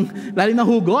 Lalim ng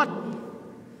hugot.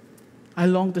 I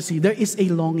long to see. There is a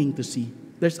longing to see.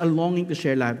 There's a longing to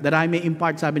share life. That I may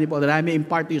impart, sabi ni Paul, that I may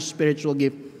impart to you spiritual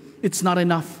gift. It's not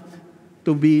enough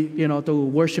to be, to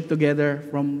worship together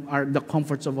from the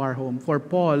comforts of our home. For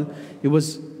Paul, it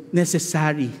was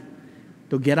necessary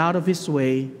to get out of his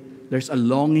way. There's a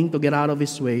longing to get out of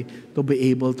his way to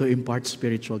be able to impart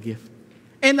spiritual gift.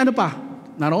 And ano pa?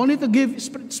 Not only to give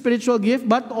spiritual gift,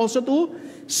 but also to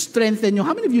strengthen you.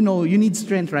 How many of you know you need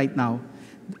strength right now?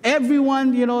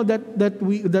 Everyone, I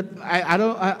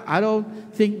don't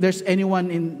think there's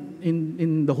anyone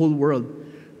in the whole world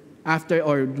after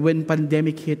or when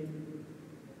pandemic hit,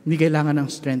 hindi kailangan ng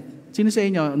strength. Sino sa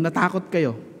inyo, natakot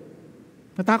kayo?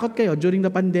 Natakot kayo during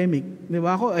the pandemic. Di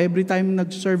ba ako, every time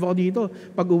nag-serve ako dito,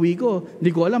 pag uwi ko,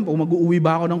 hindi ko alam kung mag-uwi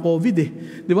ba ako ng COVID eh.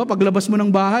 Di ba, paglabas mo ng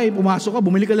bahay, pumasok ka,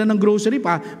 bumili ka lang ng grocery,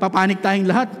 papanik tayong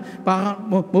lahat.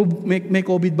 May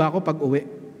COVID ba ako pag uwi?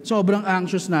 Sobrang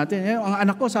anxious natin. Ang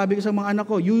anak ko, sabi ko sa mga anak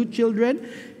ko, you children,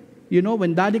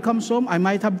 when daddy comes home, I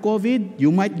might have COVID,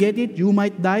 you might get it, you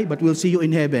might die, but we'll see you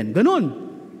in heaven. Ganun.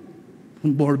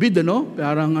 Morbid,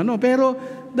 pero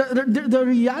the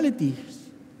reality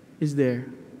is there.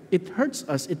 It hurts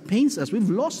us, it pains us. We've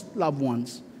lost loved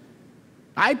ones.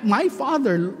 My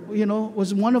father,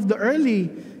 was one of the early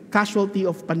casualty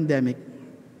of pandemic.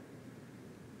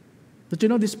 But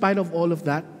despite of all of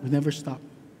that, we never stop.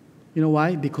 You know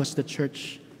why? Because the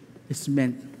church is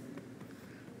meant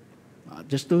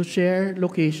just to share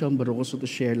location, but also to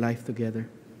share life together.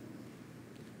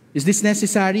 Is this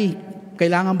necessary?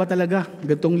 Kailangan ba talaga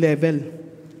ganitong level?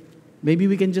 Maybe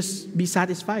we can just be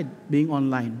satisfied being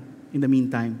online in the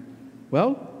meantime.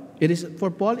 Well, for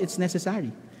Paul, it's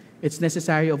necessary. It's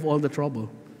necessary of all the trouble.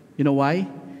 You know why?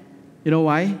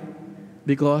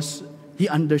 Because he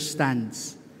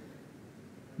understands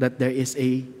that there is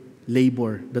a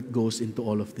labor that goes into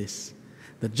all of this.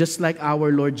 That just like our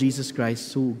Lord Jesus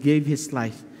Christ, who gave his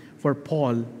life for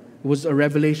Paul, it was a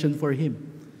revelation for him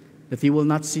that he will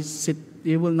not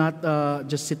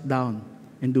just sit down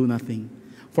and do nothing.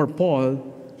 For Paul,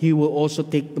 he will also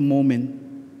take the moment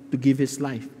to give his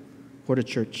life for the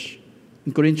church.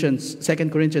 In 2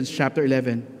 Corinthians chapter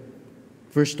 11,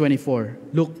 verse 24,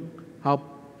 look how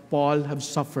Paul have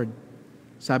suffered.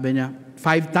 Sabi niya,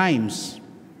 5 times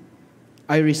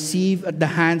I receive at the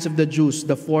hands of the Jews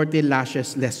the 40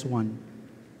 lashes less one.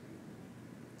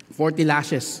 40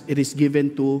 lashes, it is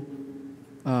given to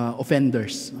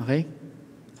offenders. Okay?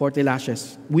 40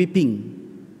 lashes. Weeping.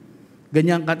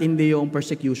 Ganyan katindi yung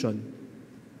persecution.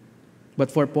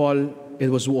 But for Paul, it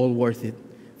was all worth it.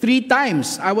 3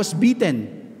 times I was beaten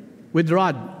with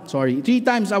rod. 3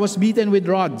 times I was beaten with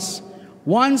rods.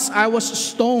 Once I was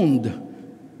stoned.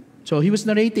 So he was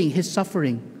narrating his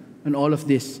suffering and all of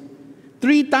this.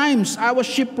 3 times I was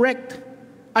shipwrecked.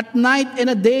 At night and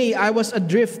a day I was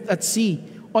adrift at sea.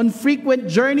 On frequent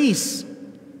journeys.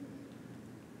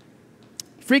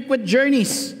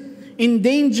 In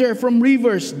danger from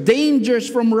rivers, dangers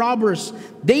from robbers,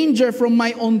 danger from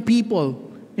my own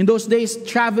people. In those days,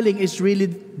 traveling is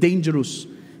really dangerous.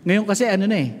 Ngayon kasi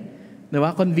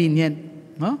diba? Convenient.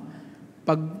 No?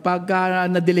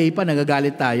 Pagka na-delay pa,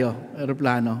 nagagalit tayo,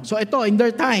 aeroplano. So ito, in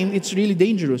their time, it's really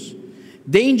dangerous.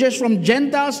 Dangers from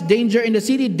Gentiles, danger in the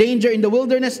city, danger in the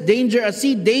wilderness, danger at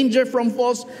sea, danger from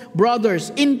false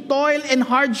brothers, in toil and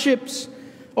hardships,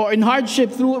 or in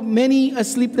hardship through many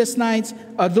sleepless nights,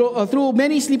 hunger,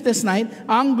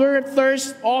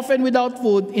 thirst, often without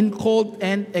food, in cold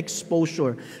and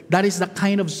exposure. That is the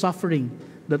kind of suffering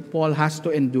that Paul has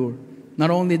to endure. Not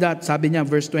only that, sabi niya,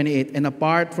 verse 28, and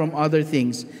apart from other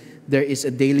things, there is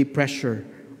a daily pressure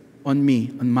on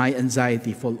me, on my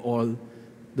anxiety for all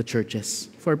the churches.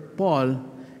 For Paul,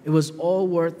 it was all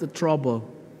worth the trouble.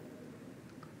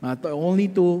 Only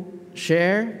to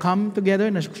come together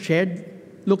in a shared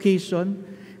location,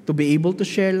 to be able to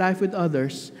share life with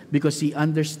others, because he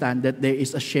understands that there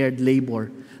is a shared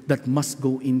labor that must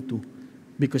go into,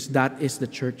 because that is the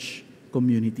church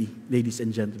community, ladies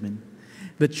and gentlemen.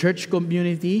 The church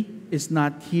community is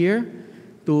not here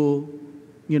to,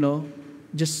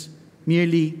 just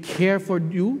merely care for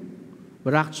you,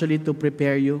 but actually to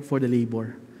prepare you for the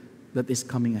labor that is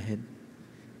coming ahead.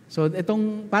 So,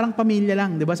 itong parang pamilya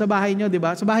lang, di ba? Sa bahay nyo, di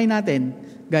ba? Sa bahay natin,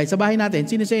 guys, sa bahay natin,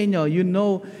 sino sa inyo,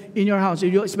 in your house,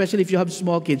 especially if you have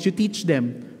small kids, you teach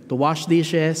them to wash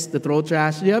dishes, to throw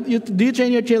trash. Do you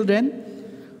train your children?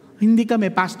 Hindi kami,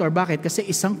 Pastor. Bakit? Kasi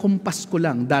isang kumpasko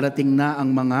lang, darating na ang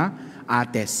mga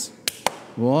ates.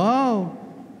 Wow!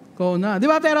 Ikaw na. Di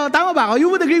ba? Pero tama ba? You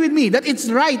would agree with me that it's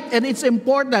right and it's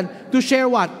important to share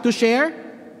what? To share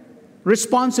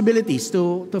responsibilities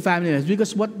to family members.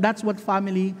 Because that's what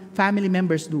family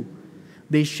members do.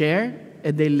 They share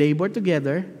and they labor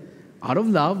together out of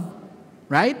love,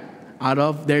 right? Out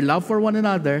of their love for one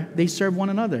another, they serve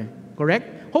one another.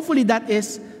 Correct? Hopefully that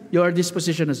is your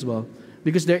disposition as well.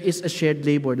 Because there is a shared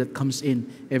labor that comes in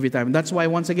every time. And that's why,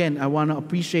 once again, I want to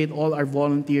appreciate all our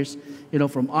volunteers,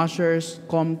 from ushers,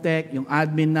 Comtech, yung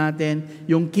admin natin,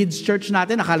 yung kids church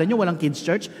natin. Akala nyo walang kids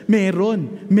church?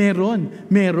 Meron.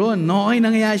 No,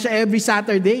 nangyayari siya every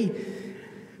Saturday.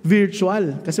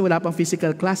 Virtual. Kasi wala pang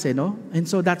physical class, no? And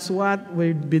so that's what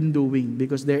we've been doing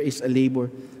because there is a labor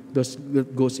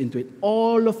that goes into it.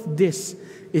 All of this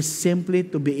is simply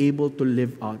to be able to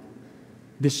live out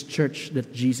this church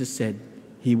that Jesus said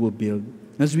He will build.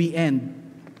 As we end,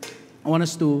 I want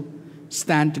us to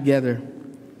stand together.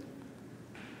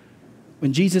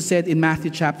 When Jesus said in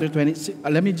Matthew chapter 20,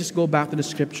 let me just go back to the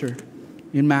scripture.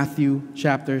 In Matthew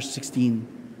chapter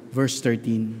 16, verse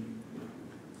 13.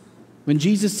 When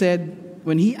Jesus said,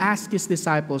 when He asked His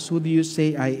disciples, who do you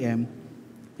say I am?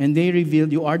 And they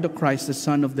revealed, you are the Christ, the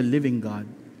Son of the living God.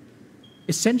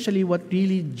 Essentially, what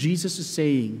really Jesus is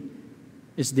saying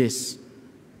is this,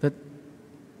 that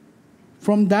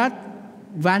from that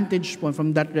vantage point,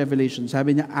 from that revelation,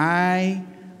 sabi niya, I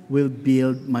will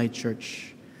build my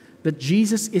church. That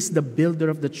Jesus is the builder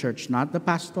of the church, not the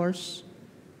pastors,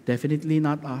 definitely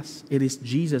not us. It is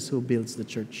Jesus who builds the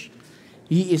church.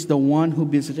 He is the one who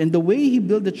builds it. And the way He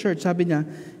built the church, sabi niya,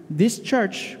 this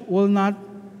church will not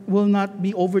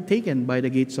be overtaken by the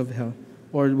gates of hell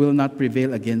or will not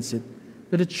prevail against it.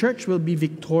 That the church will be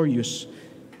victorious.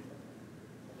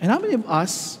 And how many of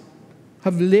us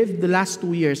have lived the last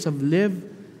 2 years, have lived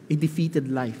a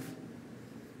defeated life?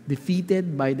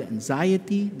 Defeated by the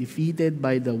anxiety, defeated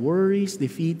by the worries,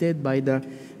 defeated by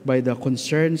the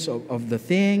concerns of the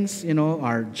things,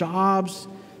 our jobs.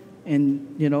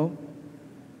 And,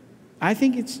 I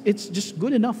think it's just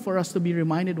good enough for us to be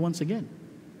reminded once again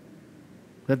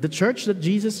that the church that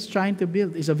Jesus is trying to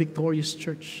build is a victorious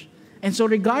church. And so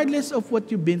regardless of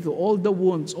what you've been through, all the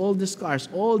wounds, all the scars,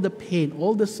 all the pain,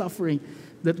 all the suffering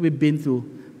that we've been through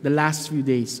the last few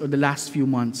days or the last few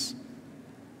months,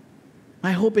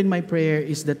 my hope and my prayer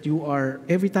is that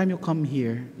every time you come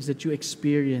here, is that you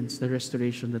experience the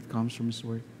restoration that comes from His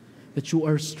Word. That you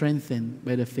are strengthened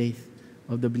by the faith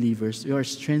of the believers. You are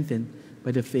strengthened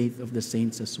by the faith of the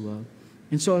saints as well.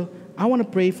 And so I want to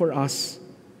pray for us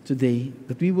today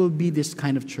that we will be this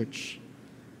kind of church.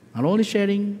 Not only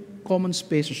sharing common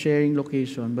space or sharing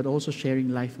location, but also sharing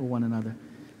life for one another.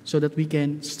 So that we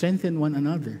can strengthen one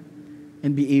another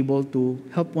and be able to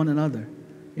help one another,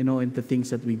 in the things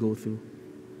that we go through.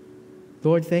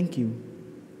 Lord, thank you.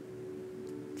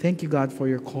 Thank you, God, for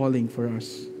your calling for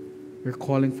us. Your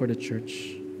calling for the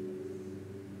church.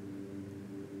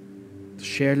 To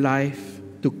share life,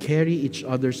 to carry each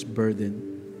other's burden.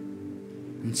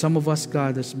 And some of us,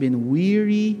 God, has been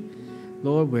weary.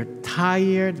 Lord, we're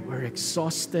tired, we're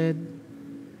exhausted.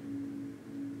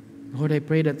 Lord, I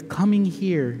pray that coming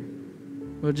here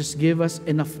will just give us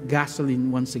enough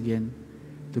gasoline once again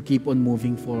to keep on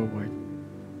moving forward,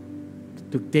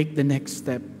 to take the next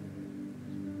step.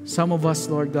 Some of us,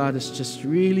 Lord God, is just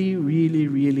really, really,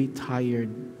 really tired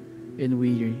and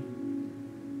weary.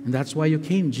 And that's why you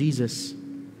came, Jesus.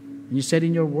 And you said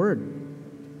in your word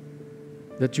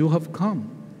that you have come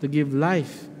to give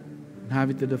life and have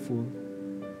it to the full.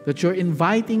 That you're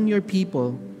inviting your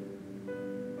people,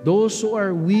 those who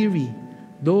are weary,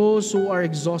 those who are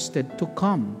exhausted, to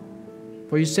come.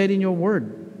 For you said in your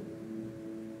word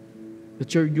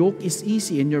that your yoke is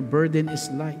easy and your burden is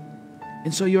light.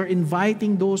 And so you're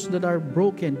inviting those that are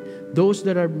broken, those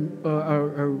that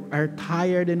are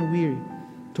tired and weary,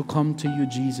 to come to you,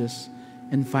 Jesus,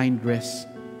 and find rest.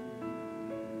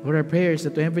 Lord, our prayer is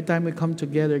that every time we come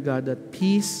together, God, that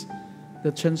peace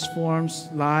that transforms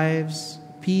lives,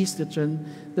 peace that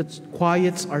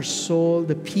quiets our soul,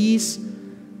 the peace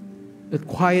that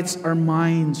quiets our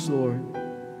minds, Lord,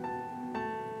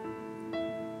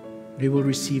 we will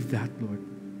receive that, Lord,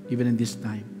 even in this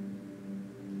time.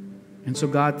 And so,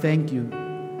 God, thank you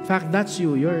In fact, that's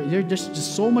you. You're just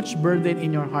so much burden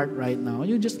in your heart right now.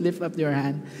 You just lift up your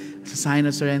hand as a sign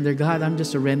of surrender. God, I'm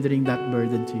just surrendering that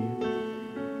burden to you.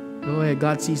 Oh,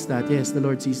 God sees that. Yes, the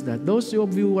Lord sees that. Those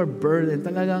of you who are burdened,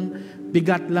 talagang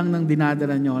bigat lang ng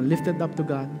dinadala nyo, lift it up to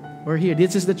God. We're here.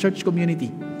 This is the church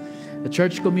community. The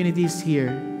church community is here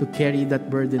to carry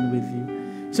that burden with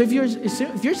you. So if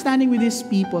you're standing with these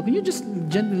people, can you just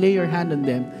gently lay your hand on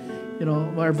them? You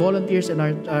know, our volunteers and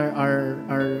our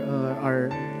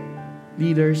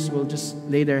leaders will just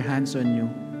lay their hands on you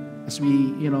as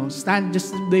we, stand.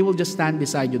 They will just stand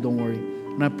beside you. Don't worry.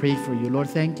 And I pray for you, Lord.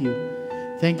 Thank you.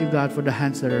 Thank you, God, for the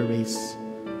hands that are raised.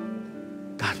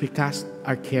 God, we cast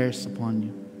our cares upon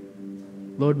you.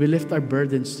 Lord, we lift our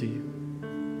burdens to you.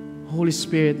 Holy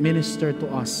Spirit, minister to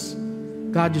us.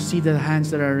 God, you see the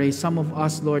hands that are raised. Some of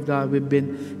us, Lord God, we've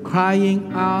been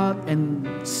crying out and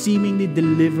seemingly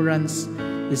deliverance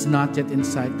is not yet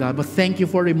inside, God. But thank you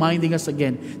for reminding us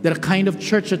again that the kind of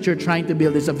church that you're trying to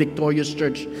build is a victorious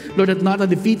church. Lord, it's not a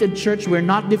defeated church. We're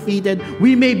not defeated.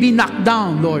 We may be knocked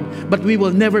down, Lord, but we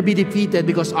will never be defeated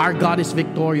because our God is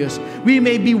victorious. We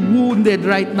may be wounded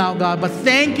right now, God, but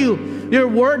thank you. Your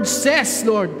word says,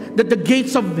 Lord, that the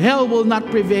gates of hell will not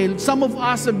prevail. Some of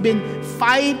us have been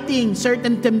fighting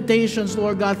certain temptations,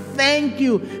 Lord God. Thank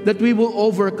you that we will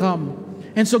overcome.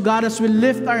 And so, God, as we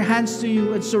lift our hands to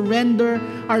you and surrender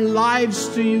our lives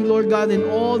to you, Lord God, in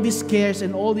all these cares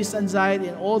and all this anxiety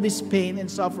and all this pain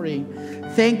and suffering,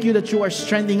 thank you that you are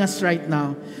strengthening us right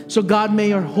now. So, God, may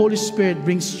your Holy Spirit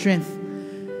bring strength.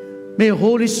 May your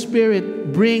Holy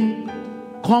Spirit bring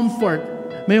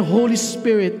comfort. May your Holy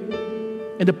Spirit,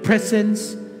 in the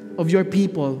presence of your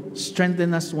people,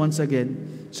 strengthen us once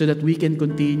again so that we can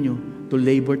continue to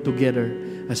labor together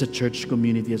as a church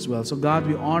community as well. So God,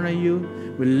 we honor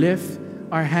you, we lift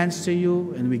our hands to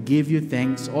you, and we give you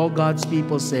thanks. All God's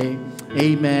people say,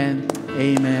 amen,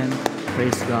 amen,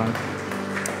 praise God.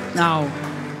 Now,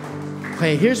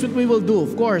 okay, here's what we will do.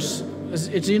 Of course,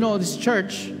 it's this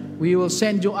church, we will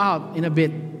send you out in a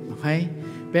bit, okay?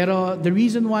 Pero the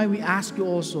reason why we ask you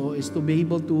also is to be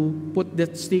able to put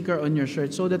that sticker on your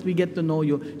shirt so that we get to know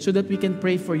you, so that we can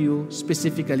pray for you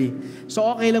specifically. So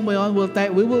okay lang ba yun?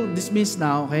 We will dismiss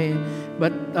now, okay?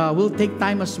 But we'll take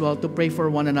time as well to pray for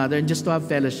one another and just to have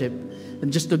fellowship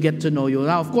and just to get to know you.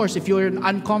 Now, of course, if you're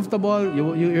uncomfortable,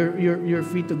 you're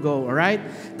free to go, all right?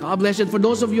 God bless you. And for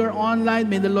those of you who are online,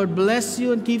 may the Lord bless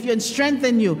you and keep you and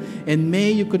strengthen you. And may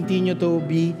you continue to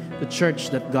be the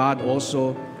church that God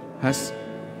also has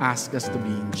ask us to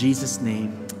be. In Jesus'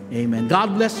 name, amen.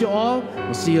 God bless you all.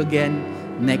 We'll see you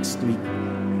again next week.